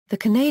The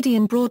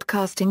Canadian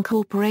Broadcasting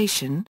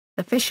Corporation,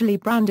 officially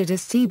branded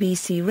as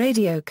CBC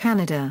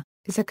Radio-Canada,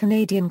 is a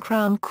Canadian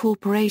Crown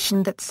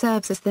corporation that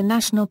serves as the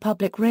national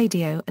public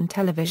radio and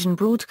television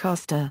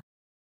broadcaster.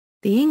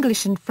 The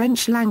English and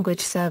French language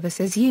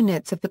services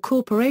units of the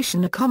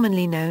corporation are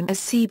commonly known as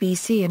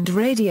CBC and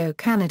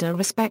Radio-Canada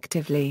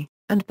respectively,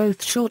 and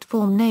both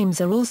short-form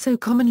names are also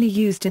commonly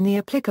used in the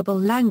applicable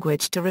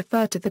language to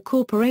refer to the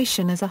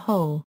corporation as a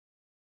whole.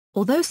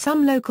 Although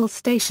some local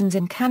stations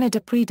in Canada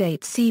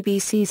predate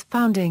CBC's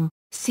founding,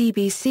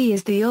 CBC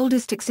is the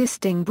oldest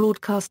existing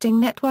broadcasting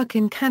network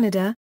in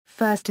Canada,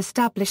 first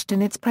established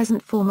in its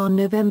present form on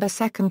November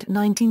 2,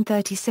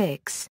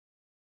 1936.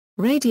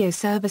 Radio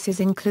services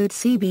include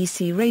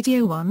CBC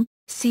Radio One,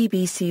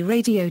 CBC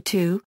Radio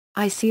 2,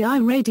 Ici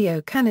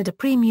Radio-Canada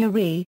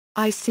Première,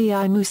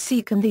 Ici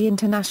Musique and the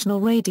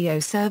international radio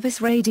service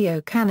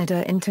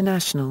Radio-Canada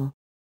International.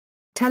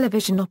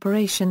 Television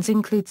operations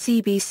include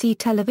CBC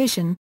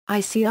Television,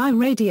 Ici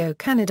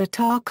Radio-Canada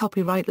Télé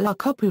Copyright La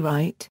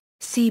Copyright,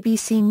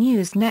 CBC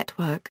News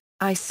Network,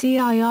 Ici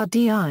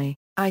RDI,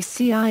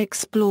 Ici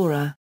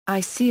Explora,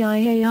 Ici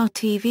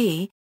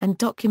ARTV, and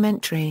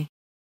documentary.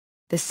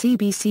 The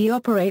CBC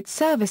operates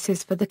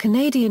services for the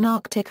Canadian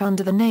Arctic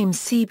under the names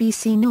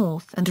CBC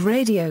North and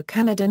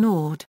Radio-Canada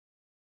Nord.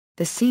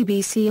 The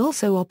CBC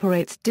also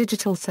operates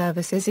digital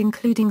services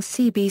including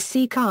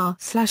CBC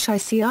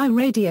Car/Ici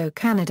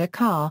Radio-Canada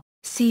Car,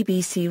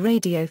 CBC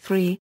Radio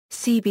 3,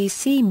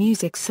 CBC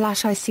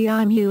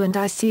Musique/ICI.mu and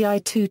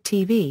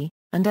ICI.TV,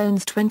 and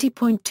owns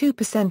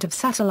 20.2% of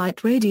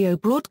satellite radio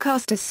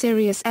broadcaster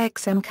Sirius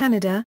XM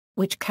Canada,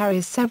 which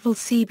carries several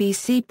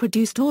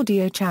CBC-produced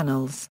audio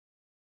channels.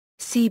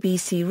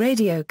 CBC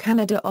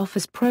Radio-Canada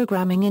offers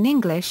programming in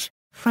English,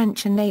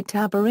 French and 8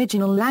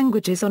 Aboriginal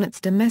languages on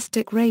its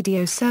domestic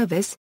radio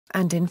service,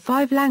 and in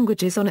 5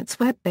 languages on its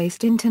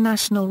web-based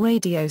international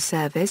radio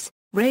service,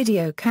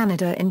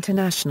 Radio-Canada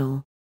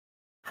International.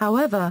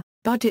 However,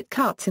 budget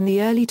cuts in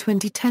the early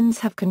 2010s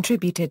have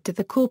contributed to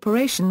the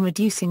corporation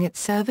reducing its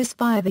service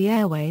via the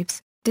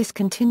airwaves,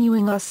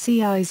 discontinuing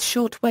RCI's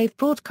shortwave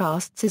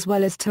broadcasts as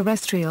well as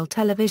terrestrial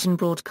television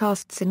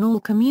broadcasts in all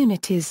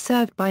communities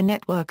served by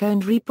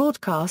network-owned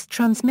rebroadcast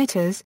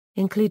transmitters,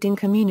 including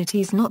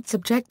communities not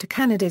subject to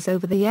Canada's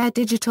over-the-air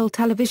digital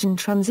television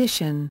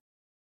transition.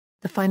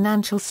 The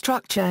financial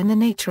structure and the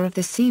nature of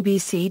the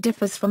CBC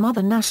differs from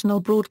other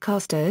national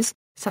broadcasters,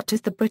 such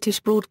as the British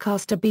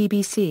broadcaster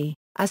BBC,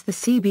 as the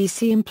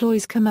CBC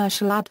employs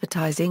commercial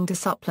advertising to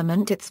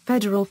supplement its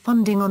federal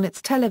funding on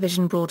its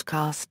television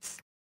broadcasts.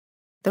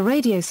 The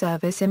radio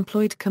service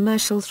employed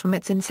commercials from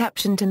its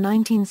inception to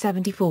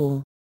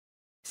 1974.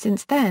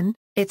 Since then,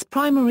 its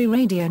primary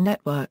radio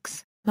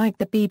networks, like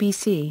the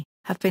BBC,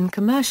 have been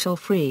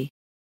commercial-free.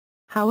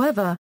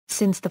 However,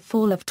 since the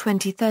fall of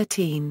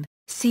 2013,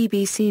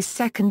 CBC's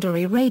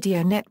secondary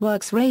radio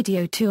networks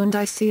Radio 2 and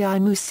Ici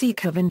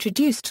Musique have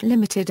introduced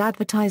limited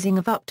advertising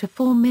of up to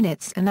 4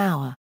 minutes an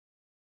hour.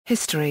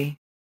 History.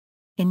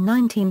 In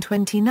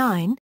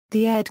 1929,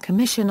 the Aird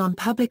Commission on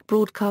Public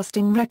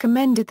Broadcasting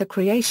recommended the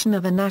creation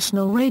of a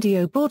national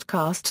radio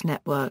broadcast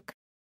network.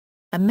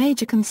 A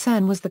major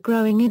concern was the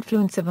growing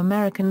influence of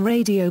American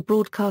radio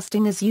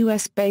broadcasting as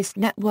US-based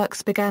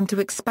networks began to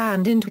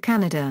expand into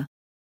Canada.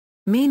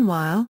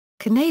 Meanwhile,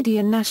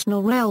 Canadian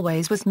National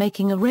Railways was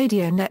making a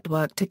radio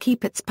network to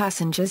keep its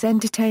passengers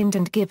entertained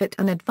and give it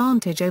an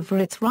advantage over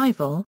its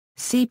rival,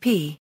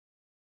 CP.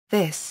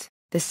 This,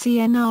 the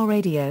CNR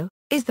radio,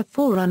 is the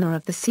forerunner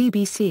of the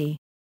CBC.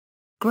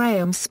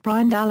 Graham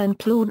Spry and Alan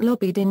Plant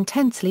lobbied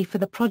intensely for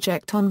the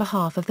project on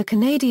behalf of the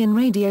Canadian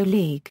Radio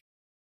League.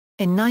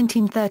 In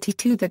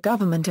 1932 the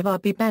government of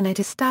R.B. Bennett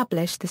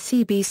established the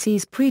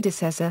CBC's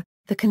predecessor,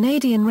 the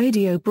Canadian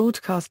Radio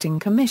Broadcasting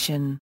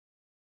Commission.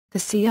 The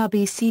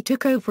CRBC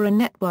took over a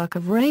network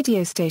of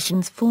radio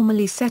stations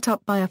formerly set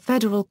up by a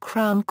federal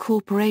Crown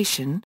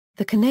corporation,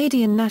 the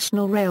Canadian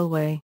National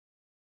Railway.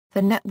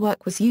 The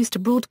network was used to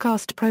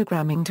broadcast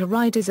programming to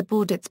riders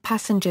aboard its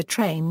passenger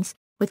trains,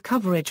 with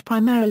coverage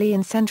primarily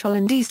in central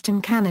and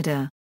eastern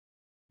Canada.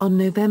 On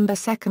November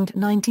 2,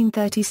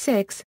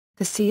 1936,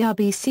 the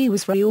CRBC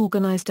was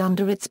reorganized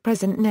under its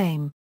present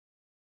name.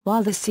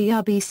 While the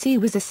CRBC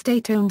was a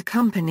state-owned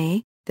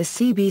company, the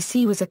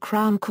CBC was a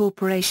Crown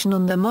corporation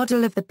on the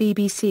model of the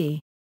BBC.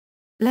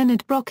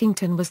 Leonard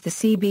Brockington was the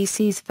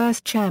CBC's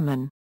first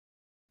chairman.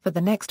 For the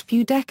next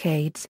few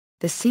decades,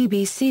 the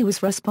CBC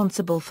was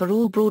responsible for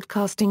all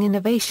broadcasting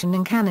innovation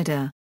in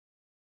Canada.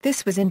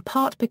 This was in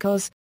part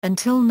because,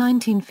 until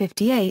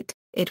 1958,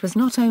 it was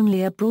not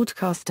only a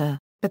broadcaster,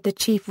 but the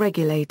chief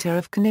regulator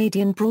of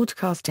Canadian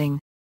broadcasting.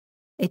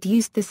 It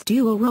used this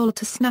dual role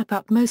to snap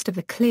up most of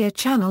the Clear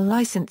Channel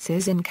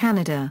licenses in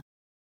Canada.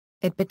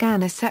 It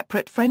began a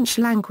separate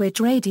French-language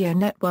radio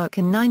network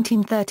in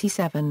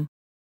 1937.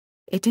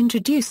 It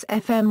introduced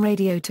FM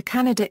radio to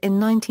Canada in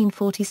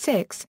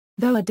 1946,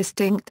 though a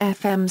distinct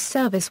FM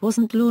service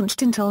wasn't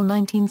launched until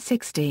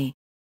 1960.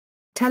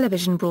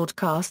 Television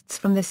broadcasts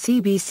from the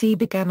CBC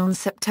began on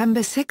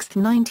September 6,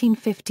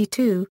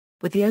 1952,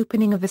 with the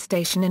opening of a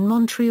station in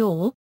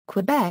Montreal,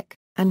 Quebec,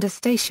 and a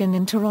station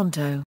in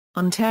Toronto,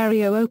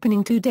 Ontario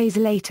opening 2 days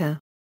later.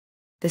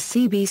 The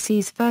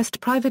CBC's first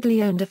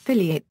privately owned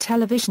affiliate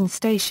television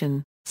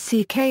station,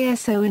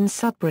 CKSO in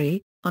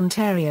Sudbury,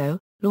 Ontario,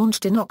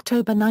 launched in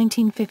October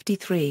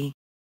 1953.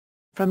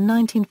 From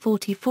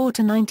 1944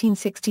 to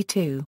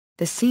 1962,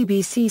 the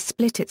CBC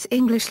split its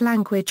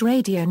English-language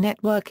radio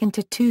network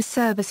into two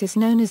services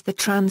known as the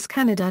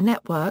Trans-Canada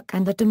Network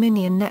and the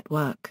Dominion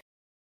Network.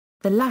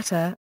 The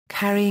latter,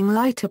 carrying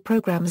lighter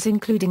programs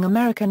including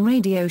American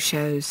radio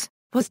shows,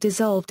 was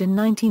dissolved in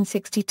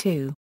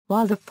 1962,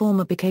 while the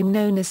former became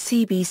known as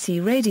CBC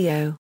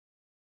Radio.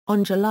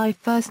 On July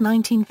 1,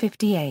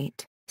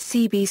 1958,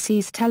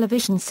 CBC's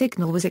television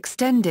signal was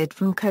extended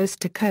from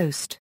coast to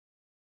coast.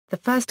 The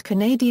first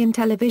Canadian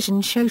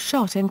television show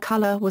shot in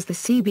colour was the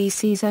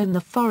CBC's own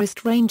The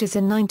Forest Rangers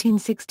in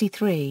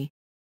 1963.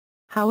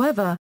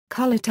 However,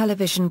 colour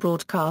television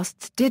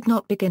broadcasts did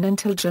not begin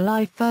until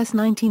July 1,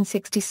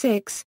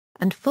 1966,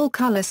 and full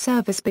colour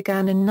service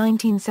began in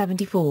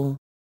 1974.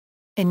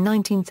 In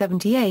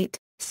 1978,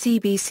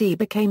 CBC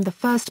became the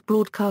first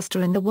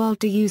broadcaster in the world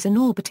to use an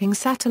orbiting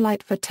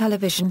satellite for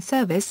television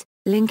service,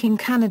 linking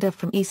Canada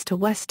from east to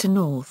west to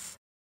north.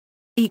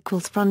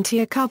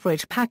 Frontier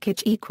coverage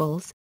package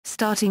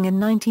starting in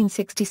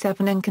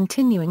 1967 and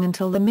continuing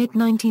until the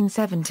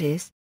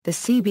mid-1970s, the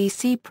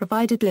CBC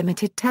provided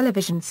limited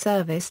television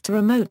service to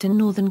remote and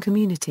northern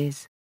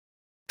communities.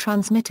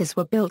 Transmitters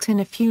were built in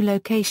a few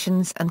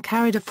locations and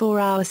carried a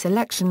 4-hour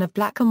selection of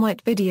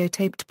black-and-white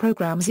videotaped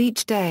programs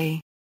each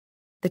day.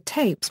 The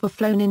tapes were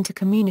flown into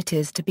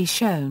communities to be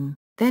shown,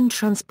 then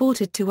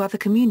transported to other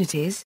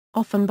communities,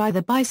 often by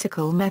the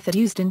bicycle method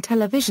used in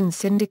television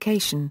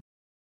syndication.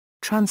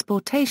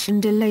 Transportation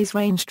delays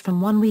ranged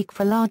from 1 week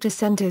for larger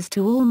centers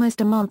to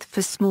almost a month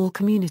for small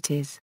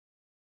communities.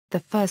 The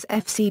first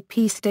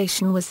FCP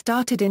station was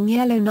started in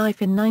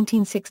Yellowknife in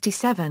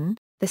 1967,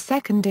 the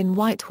second in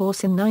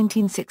Whitehorse in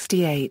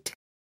 1968.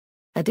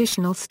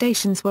 Additional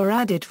stations were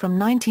added from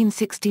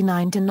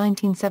 1969 to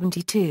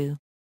 1972.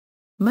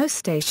 Most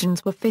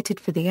stations were fitted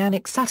for the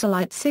Anik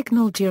satellite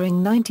signal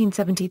during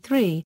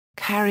 1973,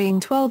 carrying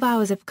 12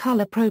 hours of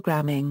color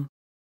programming.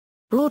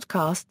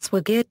 Broadcasts were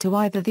geared to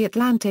either the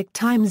Atlantic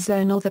time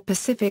zone or the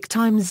Pacific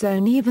time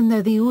zone, even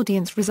though the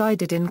audience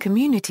resided in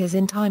communities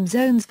in time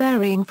zones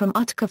varying from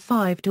Utica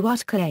 5 to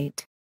Utica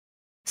 8.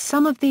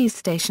 Some of these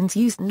stations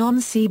used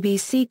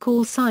non-CBC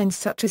call signs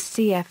such as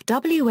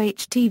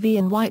CFWH-TV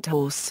in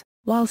Whitehorse,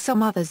 while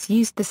some others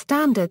used the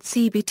standard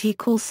CBT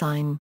call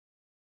sign.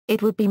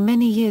 It would be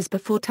many years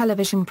before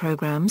television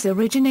programs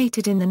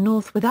originated in the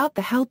North without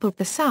the help of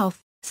the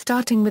South,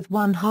 starting with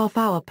 1/2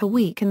 hour per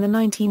week in the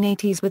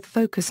 1980s with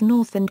Focus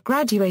North and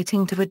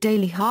graduating to a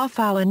daily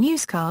half-hour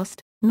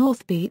newscast,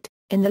 Northbeat,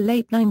 in the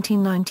late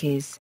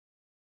 1990s.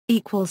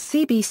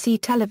 CBC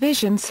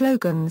Television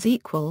slogans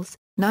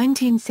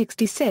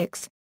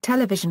 1966,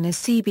 Television is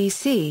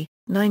CBC,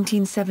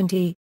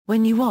 1970,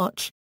 When You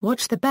watch,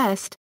 watch the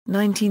best,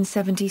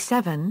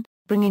 1977,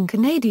 Bringing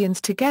Canadians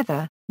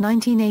Together,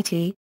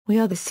 1980, We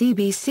are the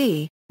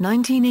CBC,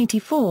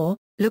 1984,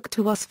 Look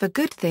to Us for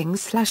Good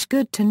Things /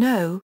 Good to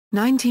Know,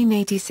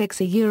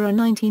 1986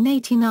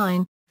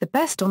 €1989, The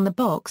Best on the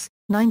Box,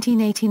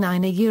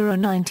 1989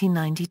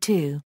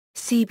 €1992,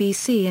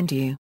 CBC and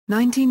You,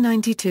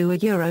 1992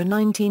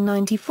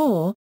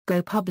 €1994,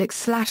 Go Public /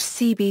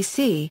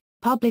 CBC,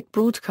 Public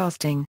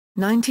Broadcasting,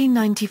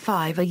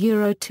 1995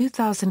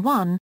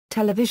 €2001,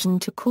 Television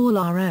to Call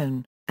Our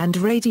Own, and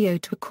Radio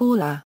to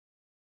Call Our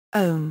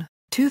Own,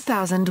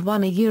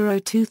 2001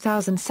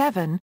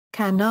 €2007,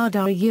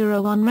 Canada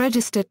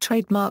unregistered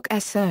trademark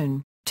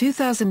S-Own,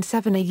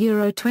 2007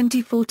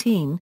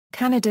 €2014,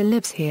 Canada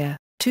Lives Here,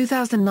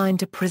 2009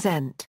 to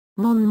present,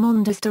 Mon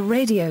Monde de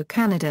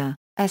Radio-Canada,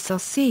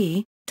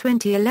 SRC,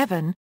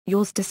 2011,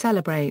 Yours to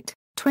Celebrate,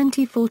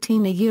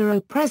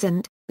 2014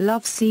 present,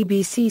 Love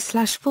CBC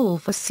 / Fall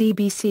for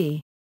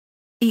CBC.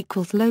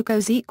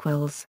 Logos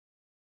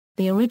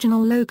The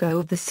original logo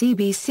of the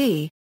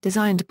CBC,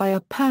 designed by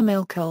a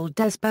Permilcole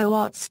des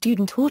Beaux-Arts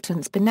student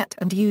Hortense Binet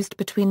and used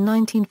between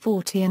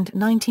 1940 and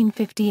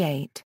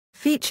 1958,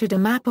 featured a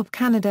map of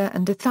Canada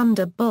and a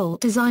thunderbolt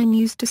design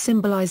used to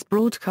symbolize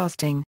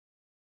broadcasting.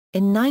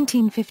 In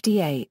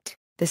 1958,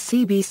 the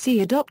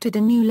CBC adopted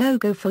a new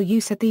logo for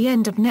use at the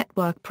end of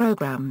network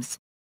programs.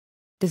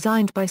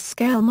 Designed by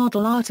scale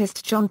model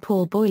artist John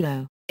Paul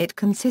Boileau, it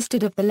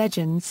consisted of the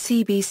legends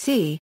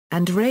CBC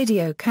and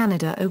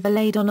Radio-Canada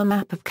overlaid on a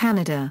map of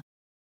Canada.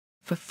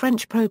 For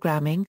French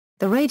programming,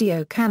 the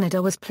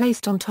Radio-Canada was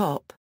placed on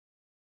top.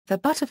 The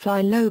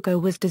butterfly logo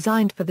was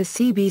designed for the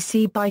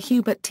CBC by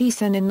Hubert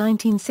Thiessen in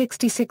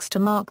 1966 to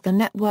mark the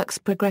network's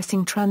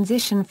progressing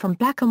transition from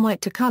black and white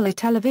to color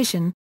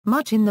television,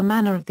 much in the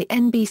manner of the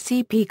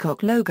NBC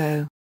Peacock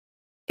logo.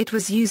 It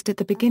was used at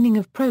the beginning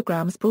of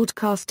programs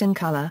broadcast in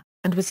color,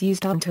 and was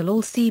used until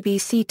all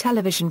CBC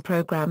television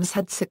programs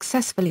had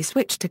successfully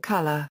switched to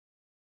color.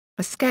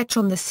 A sketch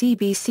on the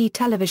CBC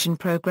television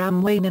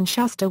program Wayne and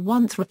Shuster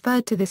once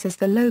referred to this as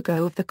the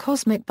logo of the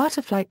Cosmic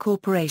Butterfly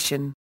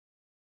Corporation.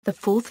 The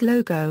fourth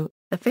logo,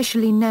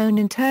 officially known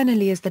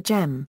internally as the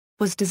GEM,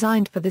 was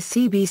designed for the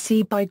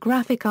CBC by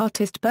graphic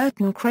artist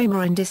Burton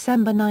Kramer in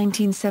December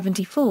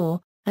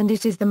 1974, and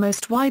it is the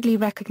most widely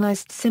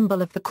recognized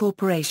symbol of the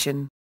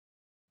corporation.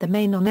 The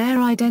main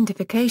on-air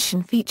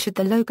identification featured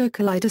the logo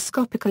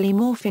kaleidoscopically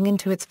morphing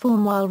into its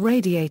form while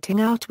radiating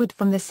outward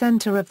from the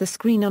center of the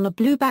screen on a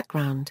blue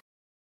background.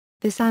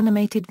 This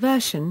animated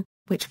version,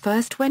 which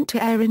first went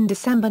to air in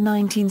December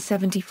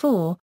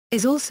 1974,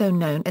 is also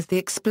known as the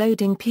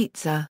Exploding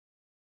Pizza.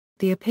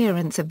 The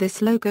appearance of this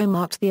logo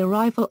marked the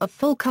arrival of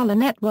full-color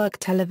network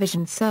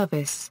television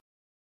service.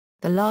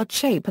 The large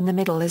shape in the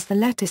middle is the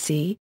letter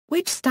C,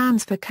 which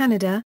stands for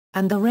Canada,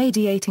 and the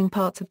radiating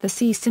parts of the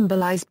C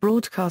symbolize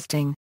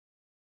broadcasting.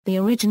 The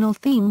original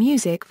theme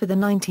music for the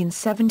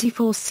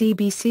 1974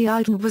 CBC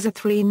ident was a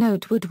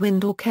three-note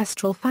woodwind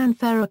orchestral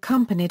fanfare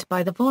accompanied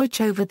by the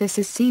voice-over "This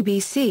is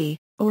CBC,"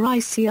 or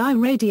Ici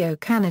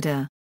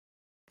Radio-Canada.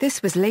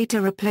 This was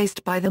later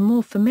replaced by the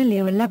more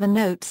familiar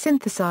 11-note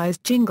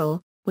synthesized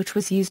jingle, which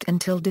was used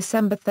until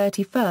December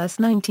 31,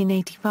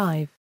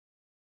 1985.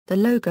 The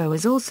logo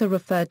is also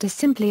referred to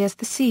simply as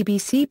the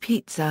CBC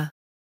Pizza.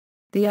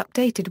 The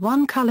updated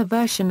one-color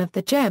version of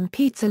the GEM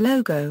Pizza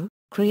logo,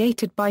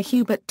 created by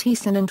Hubert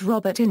Thiessen and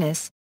Robert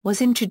Innes,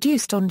 was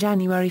introduced on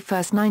January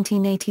 1,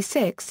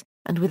 1986,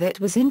 and with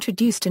it was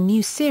introduced a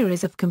new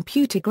series of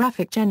computer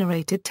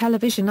graphic-generated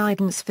television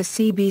idents for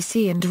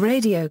CBC and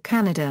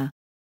Radio-Canada.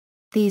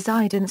 These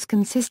idents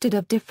consisted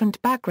of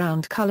different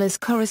background colors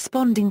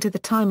corresponding to the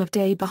time of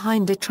day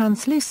behind a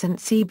translucent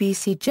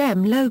CBC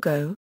GEM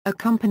logo,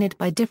 accompanied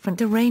by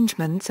different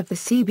arrangements of the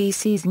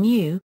CBC's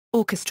new,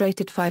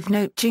 orchestrated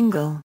 5-note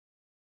jingle.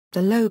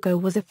 The logo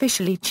was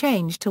officially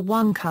changed to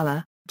one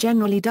color,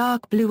 generally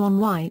dark blue on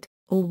white,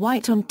 or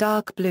white on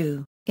dark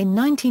blue, in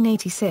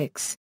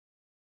 1986.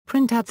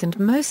 Print ads and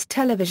most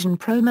television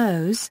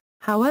promos,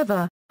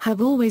 however, have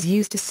always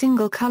used a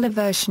single-color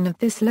version of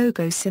this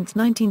logo since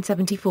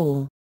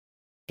 1974.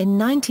 In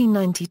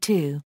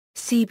 1992,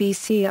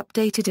 CBC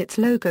updated its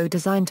logo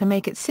design to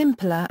make it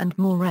simpler and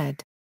more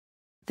red.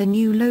 The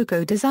new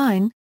logo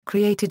design,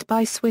 created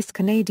by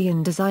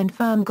Swiss-Canadian design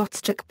firm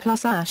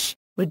Gottschalk + Asch,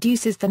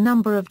 reduces the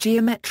number of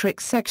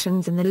geometric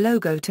sections in the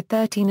logo to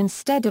 13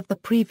 instead of the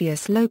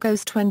previous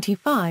logo's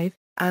 25,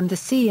 and the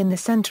C in the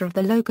center of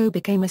the logo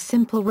became a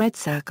simple red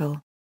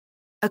circle.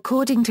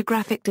 According to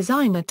graphic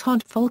designer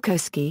Todd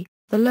Folkowski,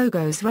 the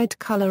logo's red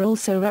color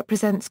also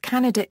represents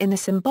Canada in a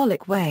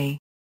symbolic way.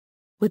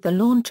 With the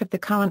launch of the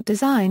current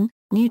design,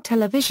 new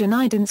television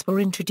idents were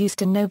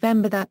introduced in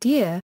November that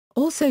year,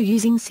 also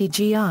using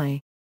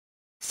CGI.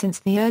 Since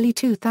the early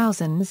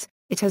 2000s,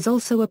 it has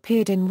also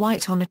appeared in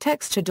white on a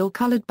textured or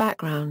colored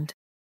background.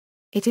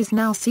 It is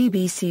now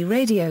CBC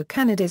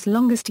Radio-Canada's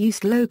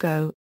longest-used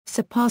logo,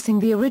 surpassing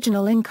the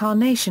original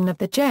incarnation of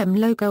the GEM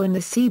logo and the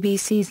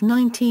CBC's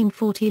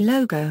 1940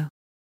 logo.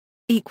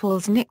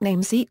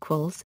 Nicknames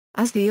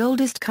as the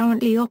oldest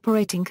currently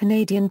operating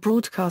Canadian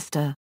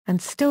broadcaster,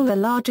 and still the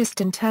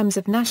largest in terms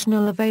of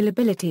national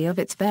availability of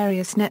its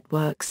various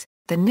networks,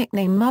 the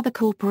nickname Mother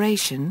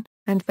Corporation,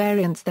 and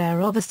variants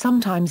thereof are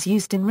sometimes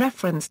used in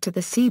reference to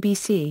the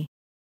CBC.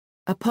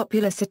 A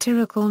popular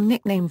satirical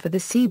nickname for the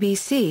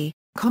CBC,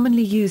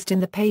 commonly used in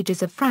the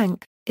pages of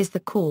Frank, is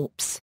the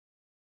Corpse.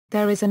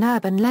 There is an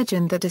urban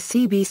legend that a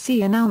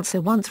CBC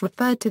announcer once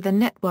referred to the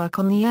network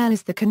on the air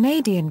as the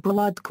Canadian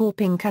blood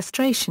corping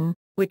castration,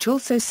 which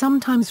also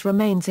sometimes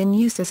remains in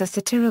use as a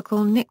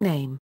satirical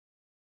nickname.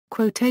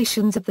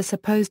 Quotations of the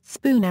supposed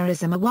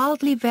spoonerism are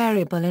wildly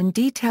variable in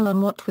detail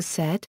on what was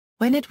said,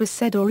 when it was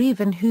said or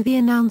even who the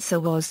announcer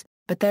was,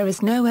 but there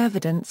is no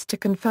evidence to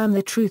confirm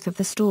the truth of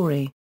the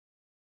story.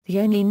 The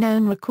only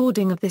known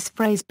recording of this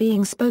phrase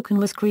being spoken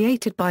was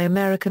created by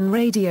American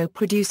radio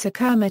producer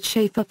Kermit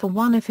Schaefer for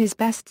one of his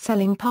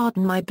best-selling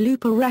Pardon My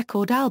Blooper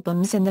record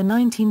albums in the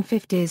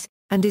 1950s,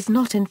 and is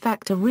not in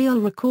fact a real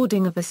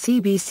recording of a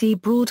CBC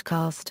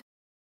broadcast.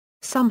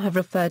 Some have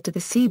referred to the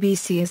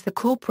CBC as the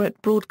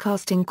Corporate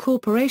Broadcasting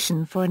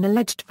Corporation for an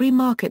alleged free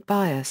market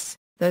bias,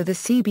 though the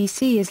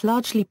CBC is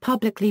largely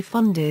publicly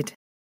funded.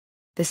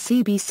 The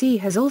CBC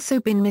has also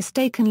been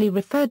mistakenly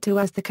referred to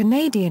as the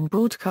Canadian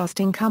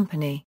Broadcasting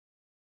Company.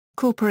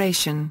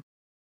 Corporation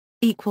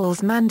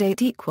mandate.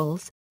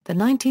 The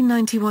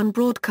 1991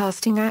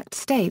 Broadcasting Act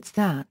states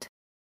that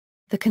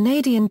the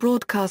Canadian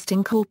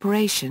Broadcasting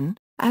Corporation,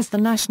 as the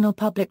national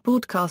public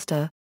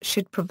broadcaster,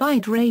 should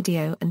provide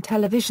radio and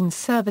television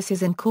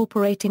services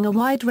incorporating a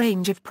wide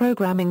range of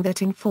programming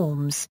that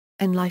informs,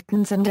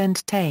 enlightens and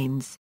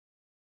entertains.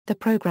 The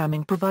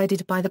programming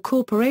provided by the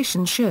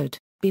corporation should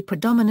be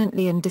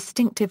predominantly and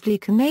distinctively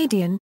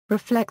Canadian,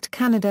 reflect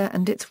Canada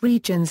and its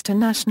regions to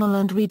national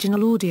and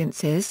regional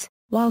audiences,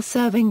 while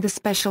serving the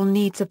special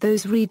needs of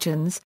those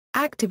regions,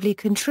 actively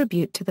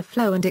contribute to the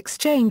flow and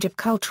exchange of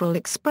cultural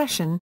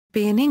expression,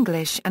 be in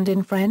English and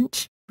in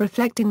French,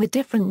 reflecting the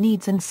different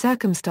needs and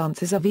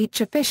circumstances of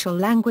each official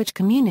language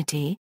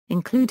community,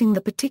 including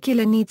the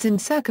particular needs and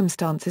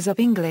circumstances of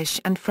English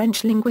and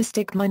French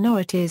linguistic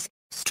minorities,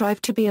 strive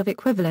to be of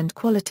equivalent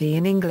quality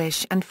in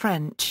English and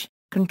French,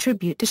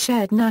 contribute to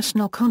shared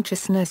national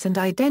consciousness and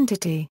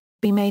identity,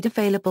 be made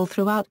available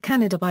throughout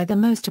Canada by the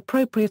most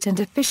appropriate and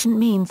efficient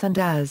means, and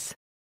as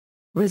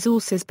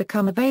resources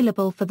become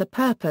available for the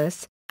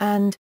purpose,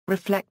 and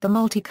reflect the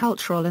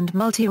multicultural and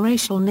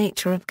multiracial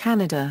nature of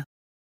Canada.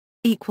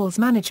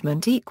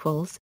 Management.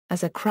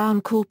 As a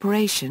Crown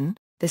Corporation,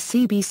 the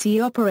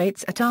CBC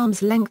operates at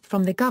arm's length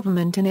from the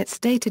government in its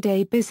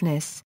day-to-day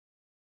business.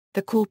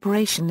 The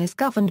corporation is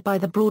governed by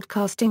the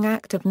Broadcasting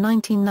Act of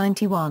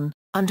 1991,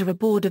 under a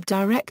board of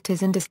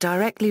directors, and is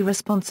directly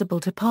responsible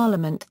to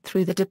Parliament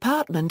through the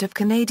Department of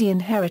Canadian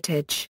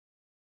Heritage.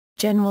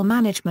 General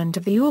management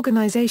of the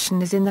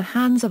organisation is in the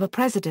hands of a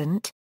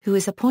president, who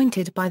is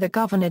appointed by the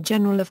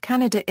Governor-General of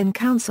Canada in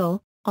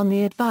Council, on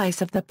the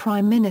advice of the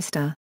Prime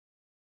Minister.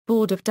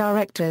 Board of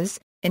Directors.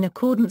 In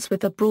accordance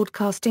with the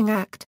Broadcasting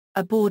Act,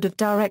 a Board of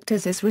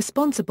Directors is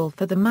responsible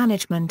for the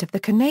management of the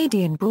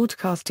Canadian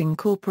Broadcasting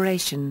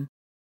Corporation.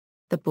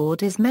 The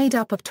board is made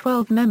up of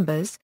 12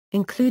 members,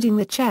 including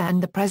the Chair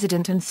and the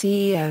President and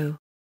CEO.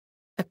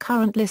 A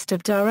current list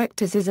of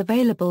directors is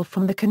available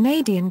from the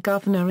Canadian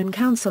Governor in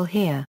Council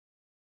here.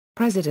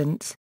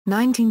 Presidents: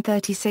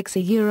 1936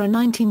 Euro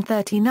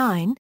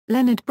 1939,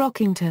 Leonard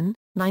Brockington,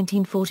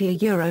 1940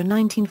 Euro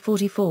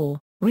 1944,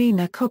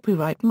 Rena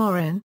Copyright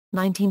Morin,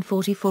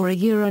 1944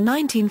 Euro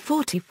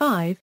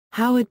 1945,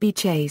 Howard B.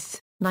 Chase,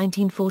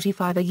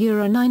 1945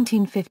 Euro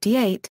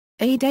 1958,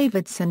 A.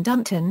 Davidson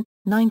Dunton,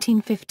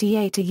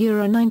 1958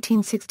 Euro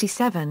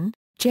 1967,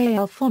 J.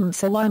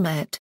 Alfonso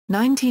Wymet,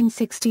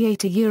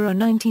 1968 Euro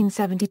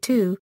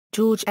 1972,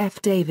 George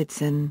F.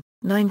 Davidson,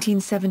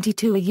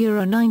 1972 Euro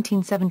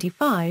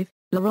 1975,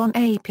 Laurent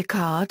A.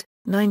 Picard,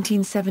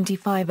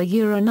 1975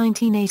 Euro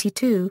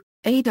 1982,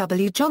 A.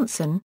 W.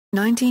 Johnson,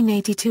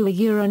 1982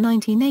 Euro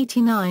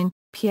 1989,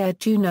 Pierre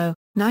Junot,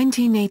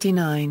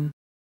 1989.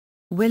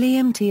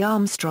 William T.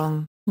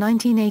 Armstrong,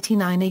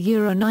 1989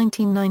 Euro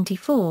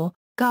 1994,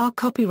 Gar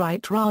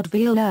Copyright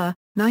Radviller,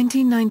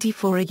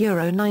 1994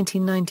 Euro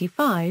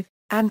 1995,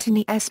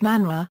 Anthony S.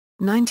 Manra,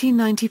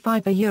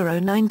 1995 Euro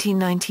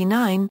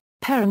 1999,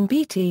 Perrin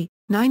Beatty,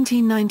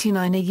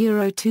 1999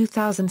 Euro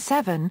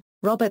 2007,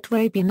 Robert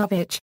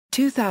Rabinovich,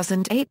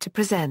 2008 to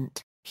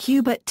present,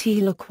 Hubert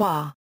T.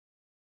 Lacroix.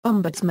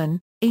 Ombudsman,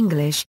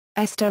 English,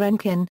 Esther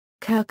Enkin,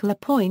 Kirk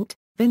Lapointe,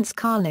 Vince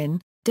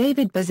Carlin,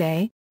 David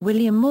Bazet,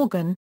 William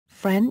Morgan,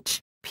 French,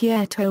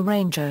 Pierre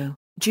Tourangeau,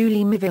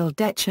 Julie Miville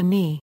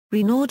Decheny,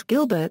 Renaud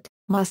Gilbert,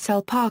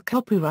 Marcel Parr.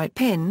 Copyright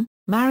Pin,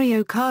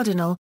 Mario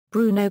Cardinal,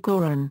 Bruno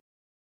Goran.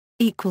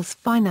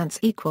 Finance.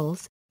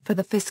 For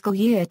the fiscal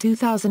year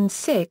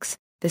 2006,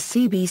 the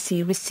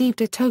CBC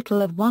received a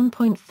total of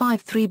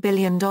 $1.53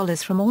 billion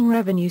from all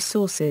revenue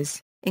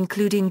sources,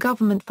 including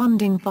government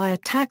funding via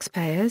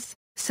taxpayers,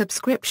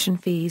 subscription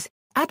fees,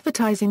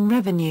 advertising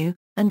revenue,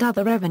 and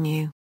other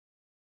revenue.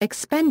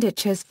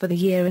 Expenditures for the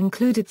year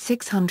included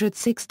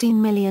 $616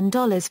 million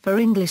for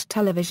English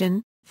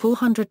television,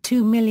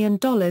 $402 million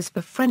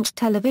for French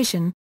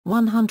television,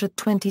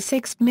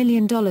 $126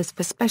 million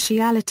for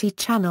specialty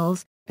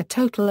channels, a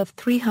total of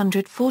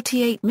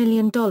 $348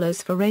 million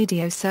for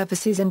radio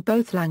services in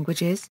both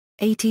languages,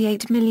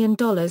 $88 million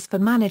for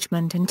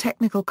management and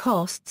technical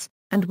costs,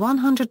 and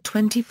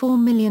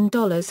 $124 million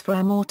for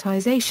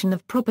amortization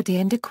of property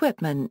and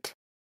equipment.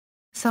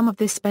 Some of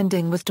this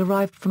spending was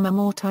derived from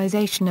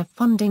amortization of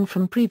funding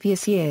from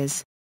previous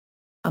years.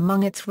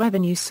 Among its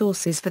revenue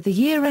sources for the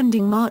year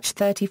ending March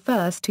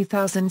 31,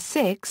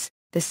 2006,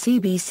 the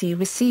CBC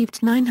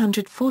received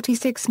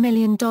 $946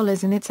 million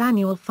in its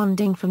annual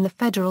funding from the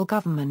federal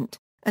government,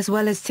 as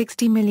well as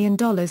 $60 million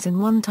in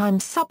one-time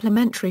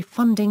supplementary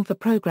funding for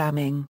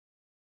programming.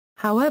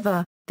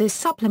 However, this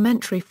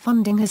supplementary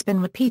funding has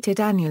been repeated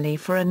annually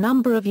for a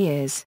number of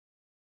years.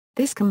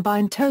 This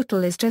combined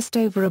total is just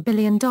over $1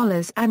 billion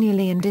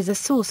annually and is a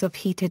source of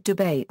heated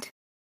debate.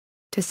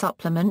 To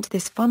supplement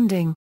this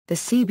funding, the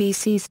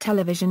CBC's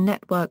television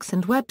networks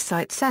and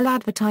websites sell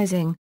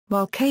advertising,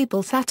 while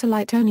cable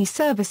satellite-only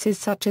services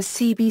such as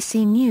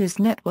CBC News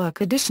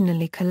Network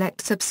additionally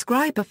collect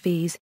subscriber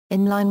fees,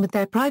 in line with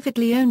their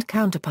privately owned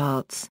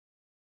counterparts.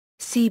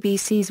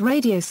 CBC's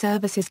radio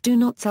services do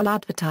not sell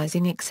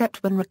advertising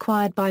except when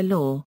required by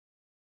law.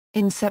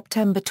 In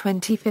September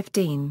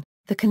 2015,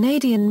 the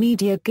Canadian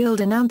Media Guild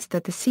announced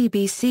that the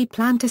CBC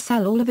planned to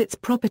sell all of its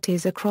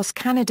properties across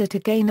Canada to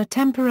gain a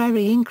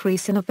temporary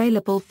increase in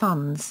available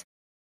funds.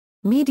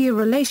 Media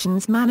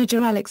Relations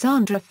Manager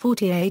Alexandra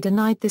Fortier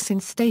denied this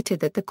and stated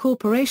that the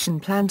corporation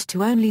planned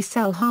to only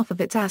sell half of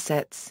its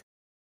assets.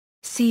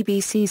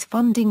 CBC's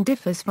funding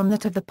differs from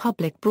that of the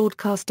public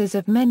broadcasters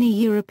of many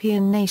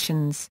European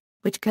nations,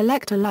 which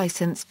collect a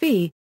license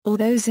fee, or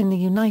those in the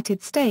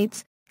United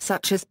States,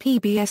 such as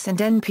PBS and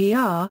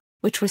NPR,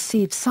 which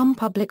receive some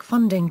public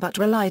funding but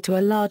rely to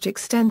a large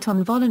extent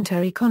on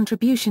voluntary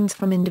contributions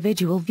from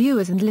individual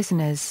viewers and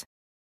listeners.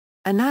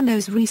 A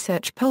Nanos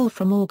research poll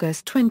from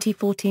August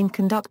 2014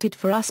 conducted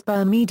for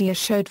Aspire Media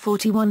showed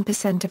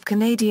 41% of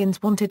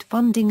Canadians wanted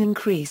funding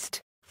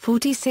increased,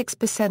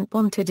 46%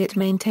 wanted it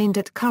maintained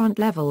at current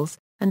levels,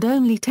 and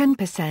only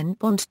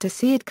 10% want to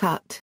see it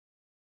cut.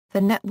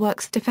 the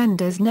network's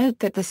defenders note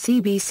that the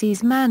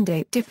CBC's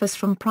mandate differs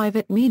from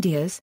private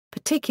media's,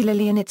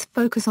 particularly in its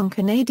focus on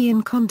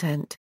Canadian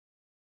content.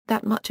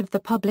 That much of the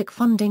public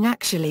funding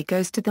actually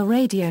goes to the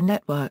radio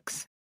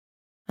networks.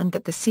 And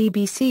that the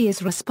CBC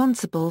is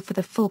responsible for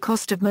the full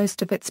cost of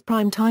most of its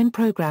primetime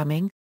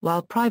programming,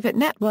 while private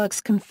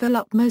networks can fill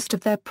up most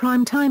of their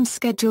primetime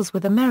schedules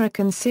with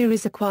American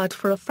series acquired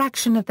for a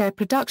fraction of their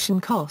production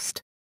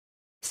cost.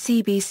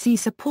 CBC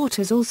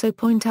supporters also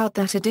point out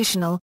that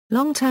additional,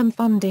 long-term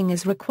funding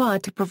is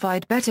required to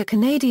provide better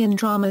Canadian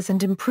dramas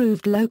and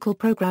improved local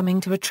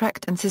programming to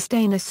attract and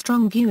sustain a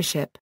strong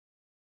viewership.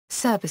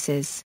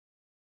 Services.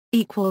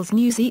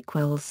 News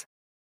equals.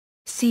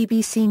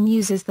 CBC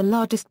News is the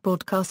largest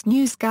broadcast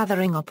news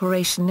gathering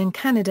operation in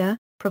Canada,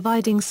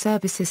 providing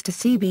services to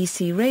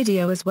CBC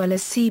Radio as well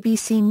as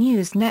CBC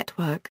News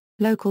Network,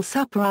 local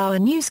supper-hour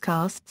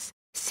newscasts,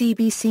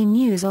 CBC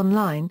News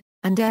Online,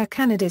 and Air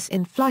Canada's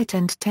in-flight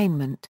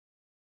entertainment.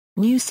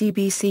 New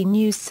CBC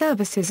News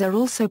services are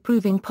also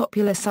proving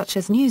popular, such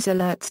as news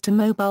alerts to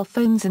mobile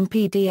phones and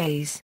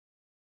PDAs.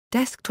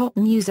 Desktop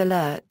news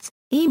alerts,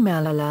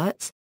 email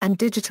alerts, and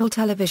digital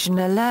television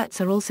alerts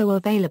are also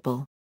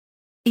available.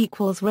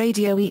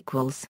 Radio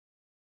equals.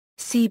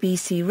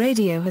 CBC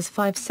Radio has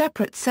 5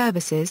 separate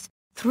services,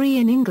 3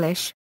 in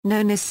English,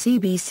 known as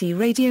CBC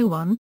Radio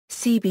One,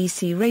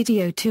 CBC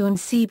Radio 2 and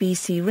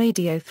CBC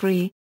Radio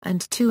 3,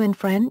 and 2 in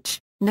French,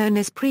 known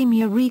as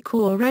Première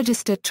Recours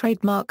Registered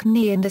Trademark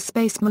Ici and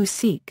Ici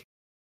Musique.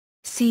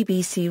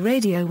 CBC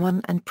Radio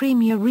 1 and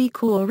Première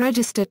Recours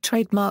Registered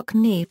Trademark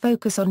Ici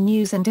focus on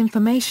news and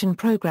information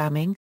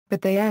programming,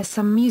 but they air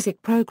some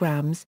music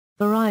programs,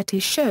 variety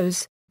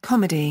shows,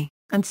 comedy,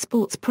 and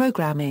sports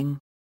programming.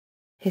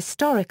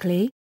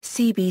 Historically,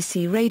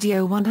 CBC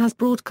Radio 1 has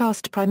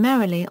broadcast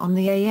primarily on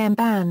the AM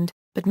band,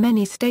 but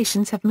many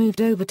stations have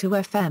moved over to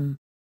FM.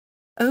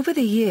 Over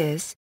the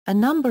years, a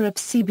number of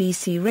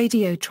CBC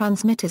radio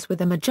transmitters,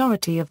 with a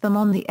majority of them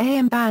on the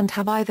AM band,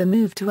 have either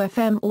moved to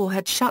FM or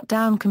had shut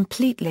down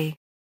completely.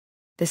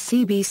 The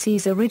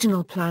CBC's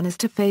original plan is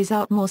to phase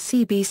out more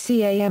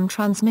CBC AM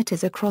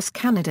transmitters across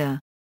Canada.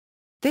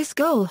 This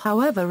goal,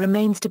 however,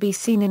 remains to be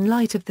seen in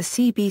light of the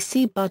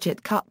CBC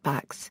budget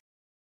cutbacks.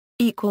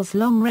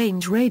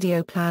 Long-range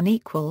radio plan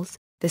equals.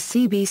 The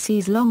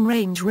CBC's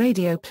long-range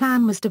radio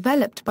plan was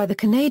developed by the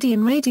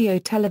Canadian Radio,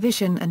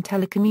 Television and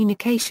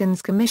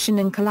Telecommunications Commission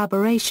in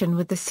collaboration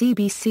with the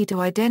CBC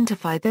to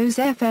identify those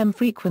FM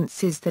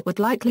frequencies that would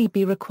likely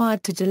be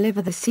required to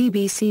deliver the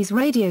CBC's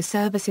radio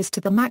services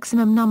to the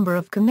maximum number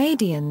of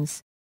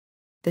Canadians.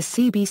 The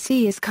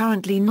CBC is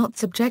currently not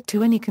subject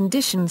to any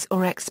conditions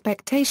or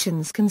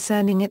expectations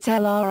concerning its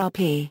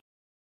LRRP.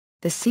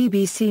 The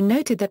CBC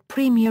noted that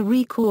Première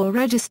Recours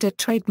Registered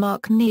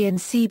Trademark Ici and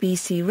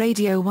CBC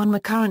Radio 1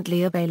 were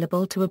currently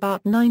available to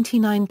about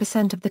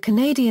 99% of the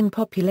Canadian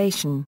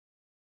population.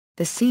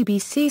 The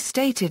CBC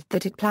stated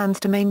that it plans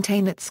to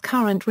maintain its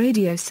current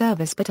radio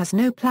service but has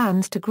no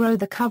plans to grow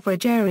the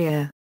coverage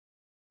area.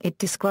 It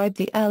described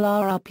the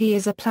LRRP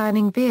as a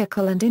planning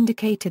vehicle and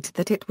indicated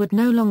that it would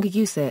no longer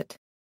use it.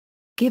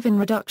 Given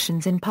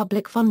reductions in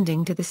public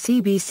funding to the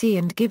CBC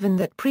and given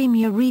that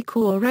Première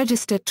Recours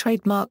Registered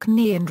Trademark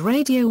Ici and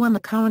Radio 1 are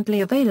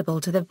currently available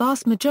to the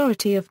vast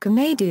majority of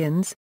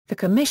Canadians, the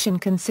Commission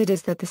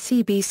considers that the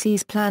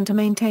CBC's plan to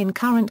maintain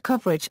current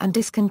coverage and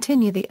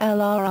discontinue the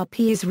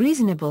LRRP is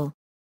reasonable.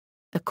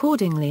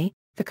 Accordingly,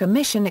 the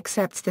Commission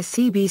accepts the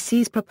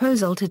CBC's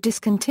proposal to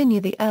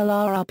discontinue the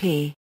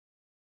LRRP.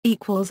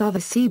 Other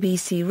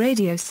CBC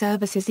radio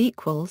services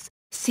equals,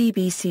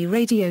 CBC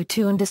Radio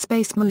 2 and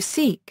Ici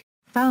Musique,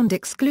 found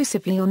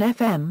exclusively on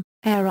FM,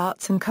 air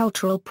arts and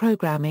cultural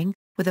programming,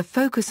 with a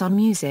focus on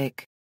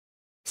music.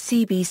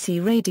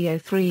 CBC Radio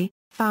 3,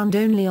 found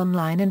only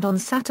online and on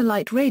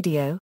satellite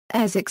radio,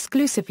 airs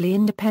exclusively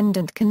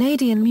independent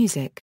Canadian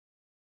music.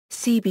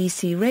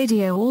 CBC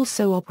Radio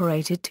also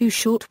operated 2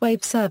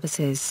 shortwave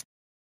services.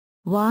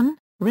 1,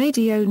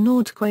 Radio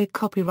Nord-Québec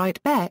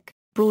Copyright Bec,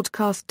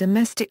 broadcast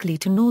domestically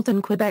to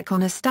northern Quebec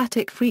on a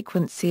static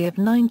frequency of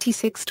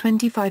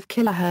 9625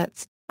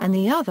 kHz, and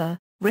the other,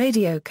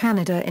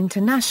 Radio-Canada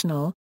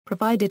International,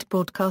 provided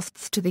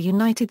broadcasts to the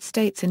United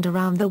States and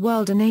around the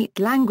world in 8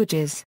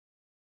 languages.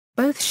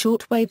 Both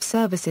shortwave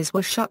services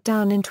were shut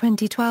down in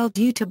 2012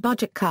 due to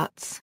budget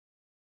cuts.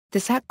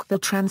 The Sackville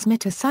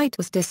transmitter site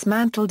was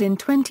dismantled in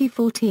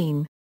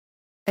 2014.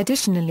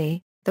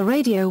 Additionally, the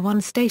Radio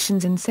 1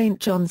 stations in St.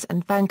 John's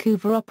and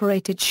Vancouver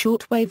operated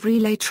shortwave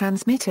relay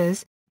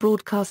transmitters,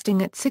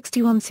 broadcasting at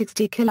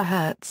 6160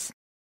 kHz.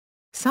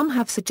 Some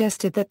have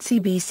suggested that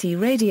CBC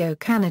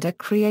Radio-Canada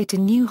create a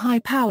new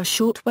high-power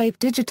shortwave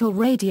digital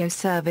radio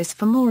service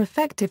for more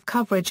effective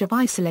coverage of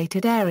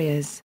isolated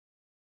areas.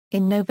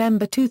 In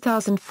November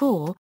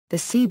 2004, the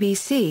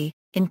CBC,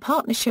 in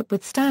partnership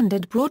with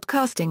Standard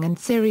Broadcasting and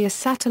Sirius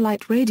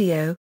Satellite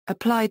Radio,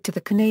 applied to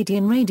the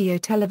Canadian Radio,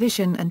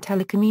 Television and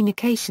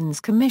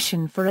Telecommunications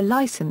Commission for a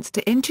license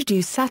to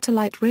introduce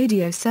satellite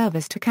radio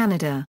service to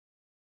Canada.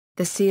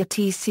 The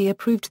CRTC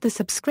approved the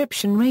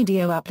subscription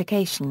radio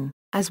application,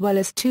 as well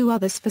as 2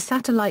 others for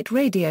satellite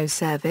radio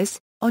service,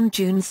 on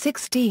June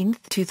 16,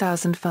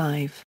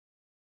 2005.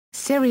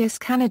 Sirius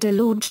Canada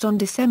launched on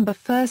December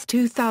 1,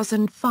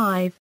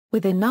 2005,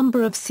 with a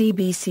number of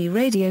CBC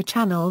radio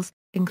channels,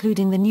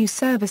 including the new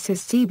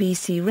services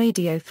CBC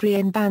Radio 3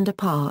 and Band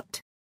Apart.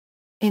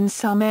 In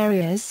some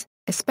areas,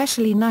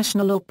 especially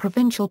national or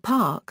provincial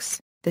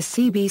parks, the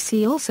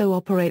CBC also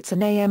operates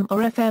an AM or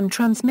FM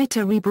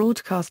transmitter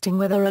rebroadcasting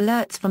weather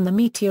alerts from the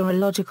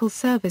Meteorological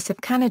Service of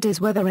Canada's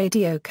Weather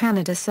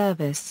Radio-Canada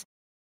service.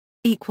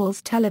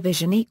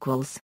 Television.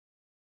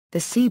 The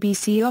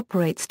CBC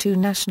operates two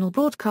national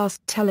broadcast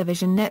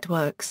television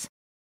networks,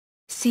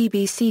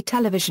 CBC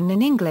Television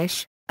in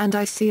English, and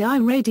Ici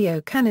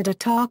Radio-Canada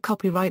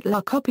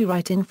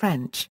copyright in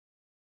French.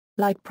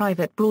 Like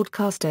private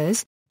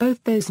broadcasters,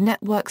 both those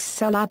networks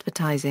sell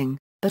advertising,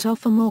 but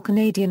offer more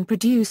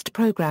Canadian-produced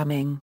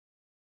programming.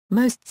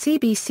 Most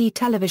CBC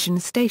television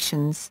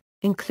stations,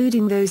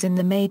 including those in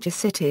the major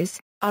cities,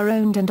 are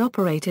owned and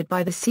operated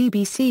by the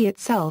CBC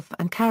itself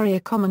and carry a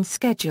common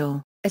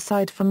schedule,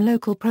 aside from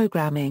local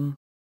programming.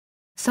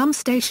 Some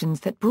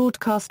stations that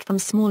broadcast from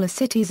smaller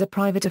cities are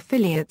private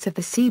affiliates of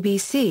the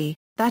CBC,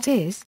 that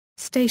is,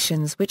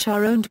 stations which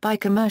are owned by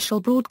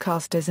commercial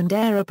broadcasters and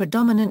air a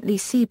predominantly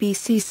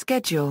CBC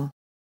schedule.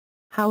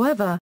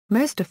 However,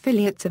 most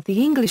affiliates of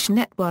the English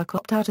network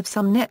opt out of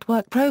some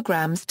network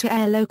programs to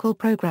air local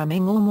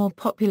programming or more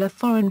popular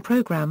foreign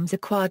programs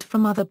acquired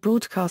from other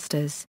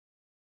broadcasters.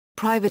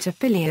 Private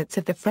affiliates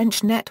of the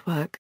French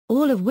network,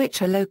 all of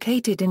which are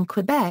located in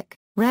Quebec,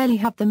 rarely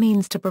have the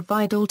means to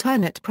provide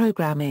alternate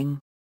programming.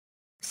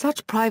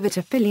 Such private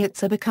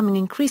affiliates are becoming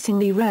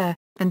increasingly rare,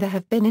 and there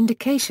have been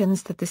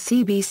indications that the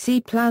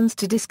CBC plans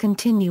to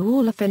discontinue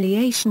all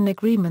affiliation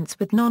agreements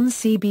with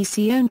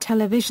non-CBC-owned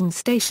television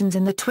stations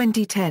in the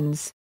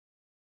 2010s.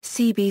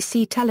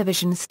 CBC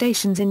television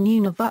stations in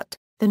Nunavut,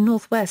 the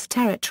Northwest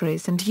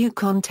Territories and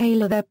Yukon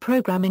tailor their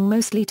programming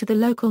mostly to the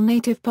local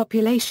native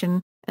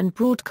population, and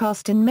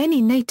broadcast in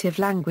many native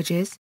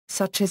languages,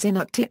 such as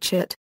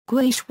Inuktitut,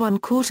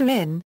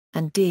 Gwich'wan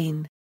and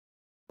Dene.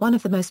 One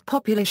of the most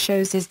popular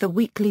shows is the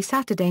weekly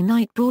Saturday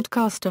night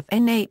broadcast of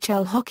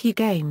NHL hockey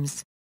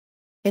games.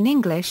 In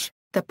English,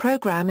 the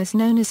program is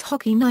known as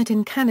Hockey Night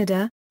in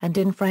Canada, and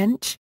in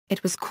French,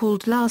 it was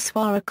called La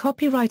Soirée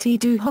Copyrighté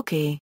du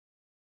Hockey.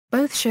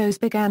 Both shows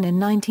began in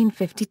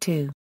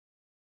 1952.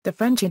 The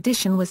French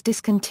edition was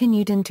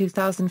discontinued in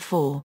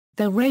 2004,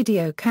 though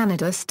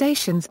Radio-Canada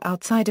stations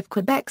outside of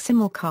Quebec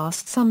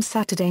simulcast some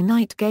Saturday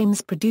night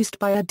games produced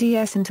by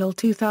RDS until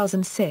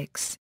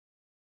 2006.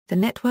 The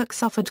network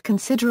suffered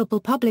considerable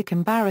public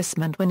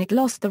embarrassment when it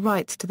lost the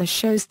rights to the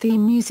show's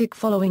theme music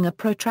following a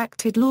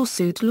protracted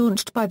lawsuit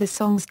launched by the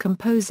song's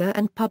composer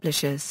and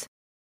publishers.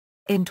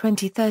 In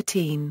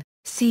 2013,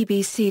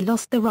 CBC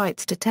lost the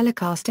rights to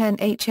telecast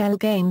NHL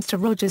games to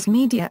Rogers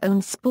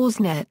Media-owned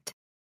Sportsnet.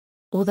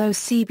 Although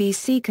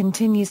CBC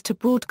continues to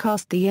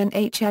broadcast the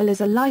NHL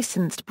as a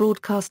licensed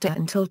broadcaster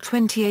until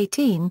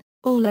 2018,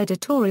 all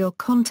editorial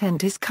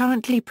content is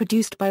currently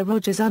produced by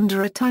Rogers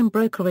under a time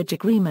brokerage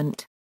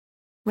agreement.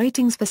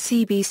 Ratings for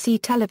CBC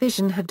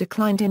television have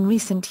declined in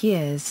recent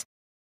years.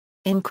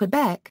 In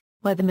Quebec,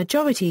 where the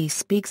majority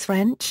speaks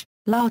French,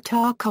 La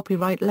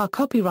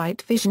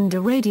copyright Vision de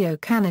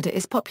Radio-Canada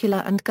is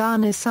popular and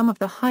garners some of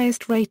the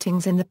highest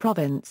ratings in the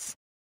province.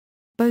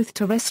 Both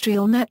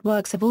terrestrial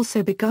networks have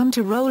also begun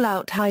to roll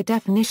out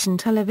high-definition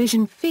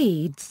television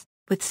feeds,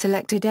 with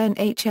selected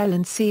NHL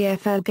and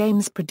CFL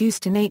games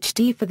produced in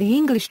HD for the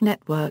English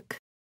network.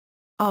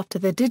 After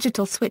the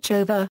digital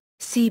switchover,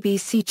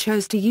 CBC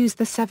chose to use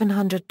the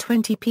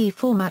 720p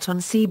format on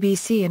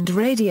CBC and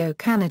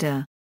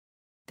Radio-Canada.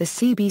 The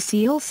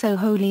CBC also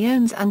wholly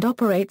owns and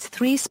operates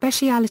three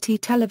specialty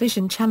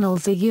television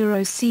channels: a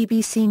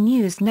CBC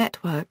News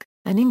Network,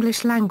 an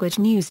English-language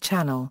news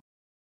channel;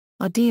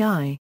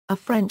 RDI, a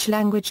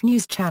French-language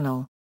news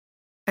channel;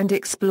 and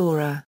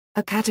Explora,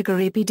 a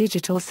Category B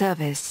digital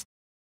service.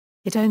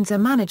 It owns a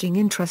managing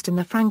interest in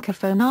the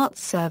Francophone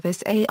arts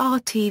service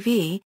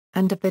ARTV,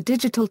 and of the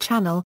digital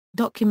channel,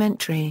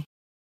 Documentary.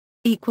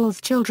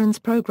 Children's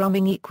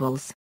programming.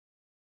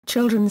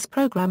 Children's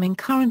programming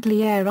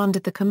currently air under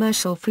the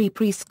commercial-free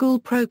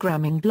preschool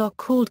programming block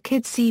called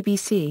Kids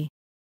CBC.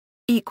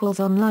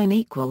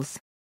 Online.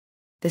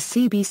 The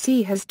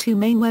CBC has two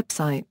main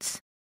websites.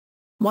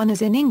 One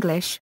is in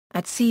English,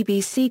 at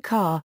CBC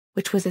Car,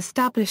 which was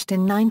established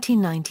in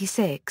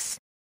 1996.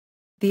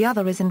 The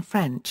other is in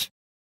French.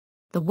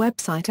 The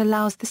website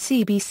allows the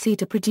CBC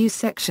to produce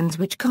sections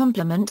which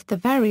complement the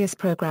various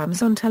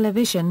programs on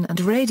television and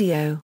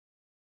radio.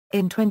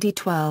 In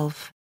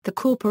 2012, the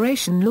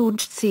corporation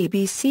launched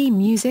CBC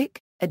Musique,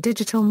 a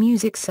digital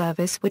music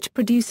service which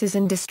produces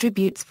and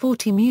distributes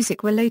 40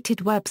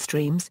 music-related web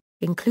streams,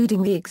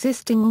 including the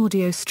existing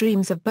audio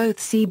streams of both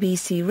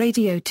CBC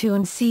Radio 2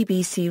 and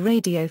CBC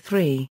Radio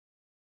 3.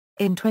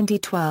 In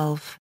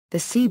 2012, the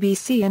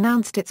CBC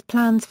announced its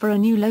plans for a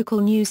new local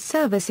news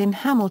service in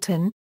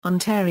Hamilton,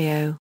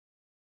 Ontario.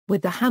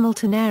 With the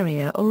Hamilton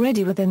area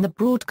already within the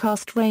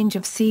broadcast range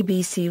of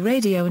CBC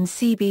Radio and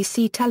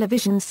CBC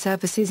Television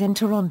services in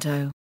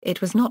Toronto,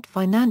 it was not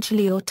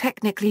financially or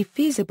technically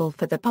feasible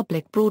for the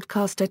public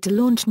broadcaster to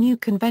launch new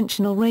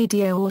conventional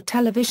radio or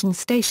television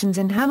stations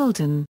in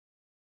Hamilton.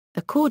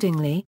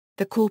 Accordingly,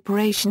 the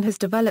corporation has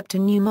developed a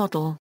new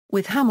model,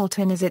 with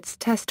Hamilton as its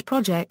test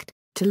project,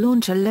 to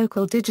launch a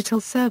local digital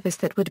service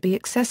that would be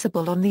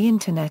accessible on the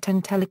Internet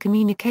and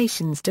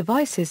telecommunications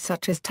devices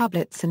such as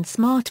tablets and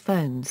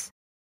smartphones.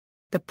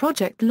 The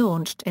project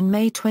launched in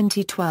May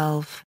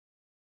 2012.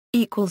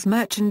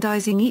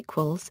 Merchandising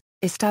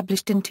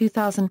established in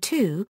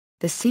 2002,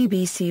 the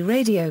CBC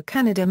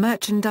Radio-Canada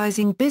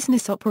merchandising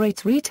business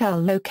operates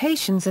retail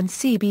locations and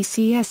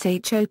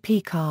CBC's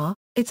HOP car,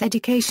 its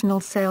educational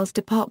sales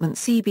department.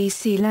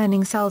 CBC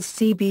Learning sells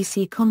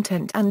CBC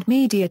content and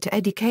media to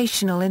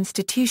educational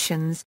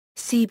institutions.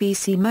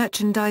 CBC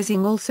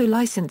Merchandising also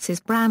licenses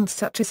brands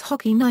such as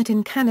Hockey Night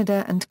in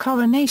Canada and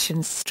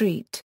Coronation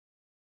Street.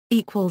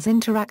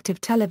 Interactive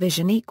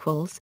television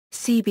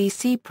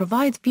CBC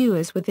provides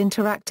viewers with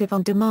interactive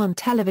on-demand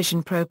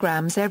television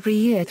programs every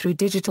year through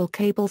digital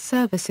cable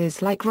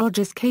services like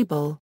Rogers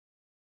Cable.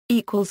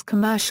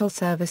 Commercial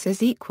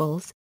services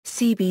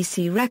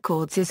CBC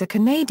Records is a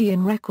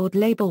Canadian record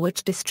label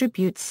which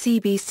distributes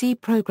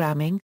CBC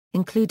programming,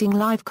 including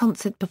live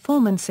concert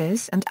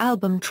performances and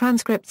album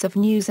transcripts of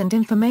news and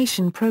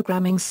information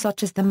programming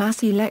such as the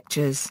Massey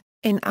Lectures,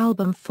 in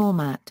album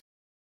format.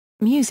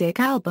 Music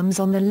albums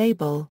on the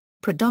label,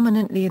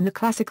 predominantly in the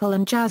classical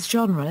and jazz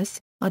genres,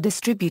 are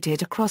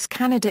distributed across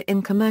Canada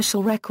in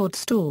commercial record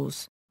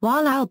stores,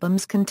 while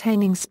albums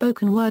containing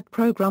spoken word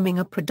programming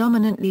are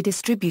predominantly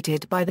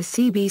distributed by the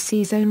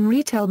CBC's own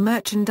retail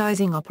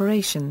merchandising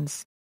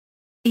operations.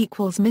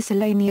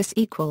 Miscellaneous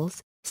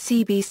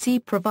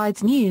CBC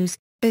provides news,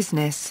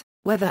 business,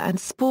 weather and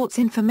sports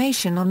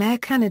information on Air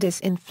Canada's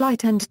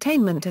in-flight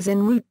entertainment as en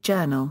route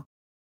journal.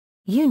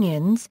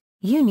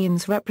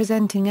 Unions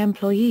representing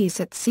employees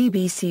at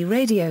CBC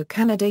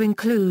Radio-Canada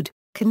include,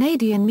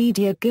 Canadian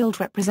Media Guild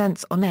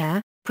represents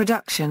on-air,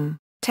 production,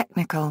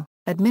 technical,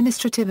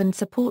 administrative and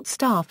support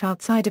staff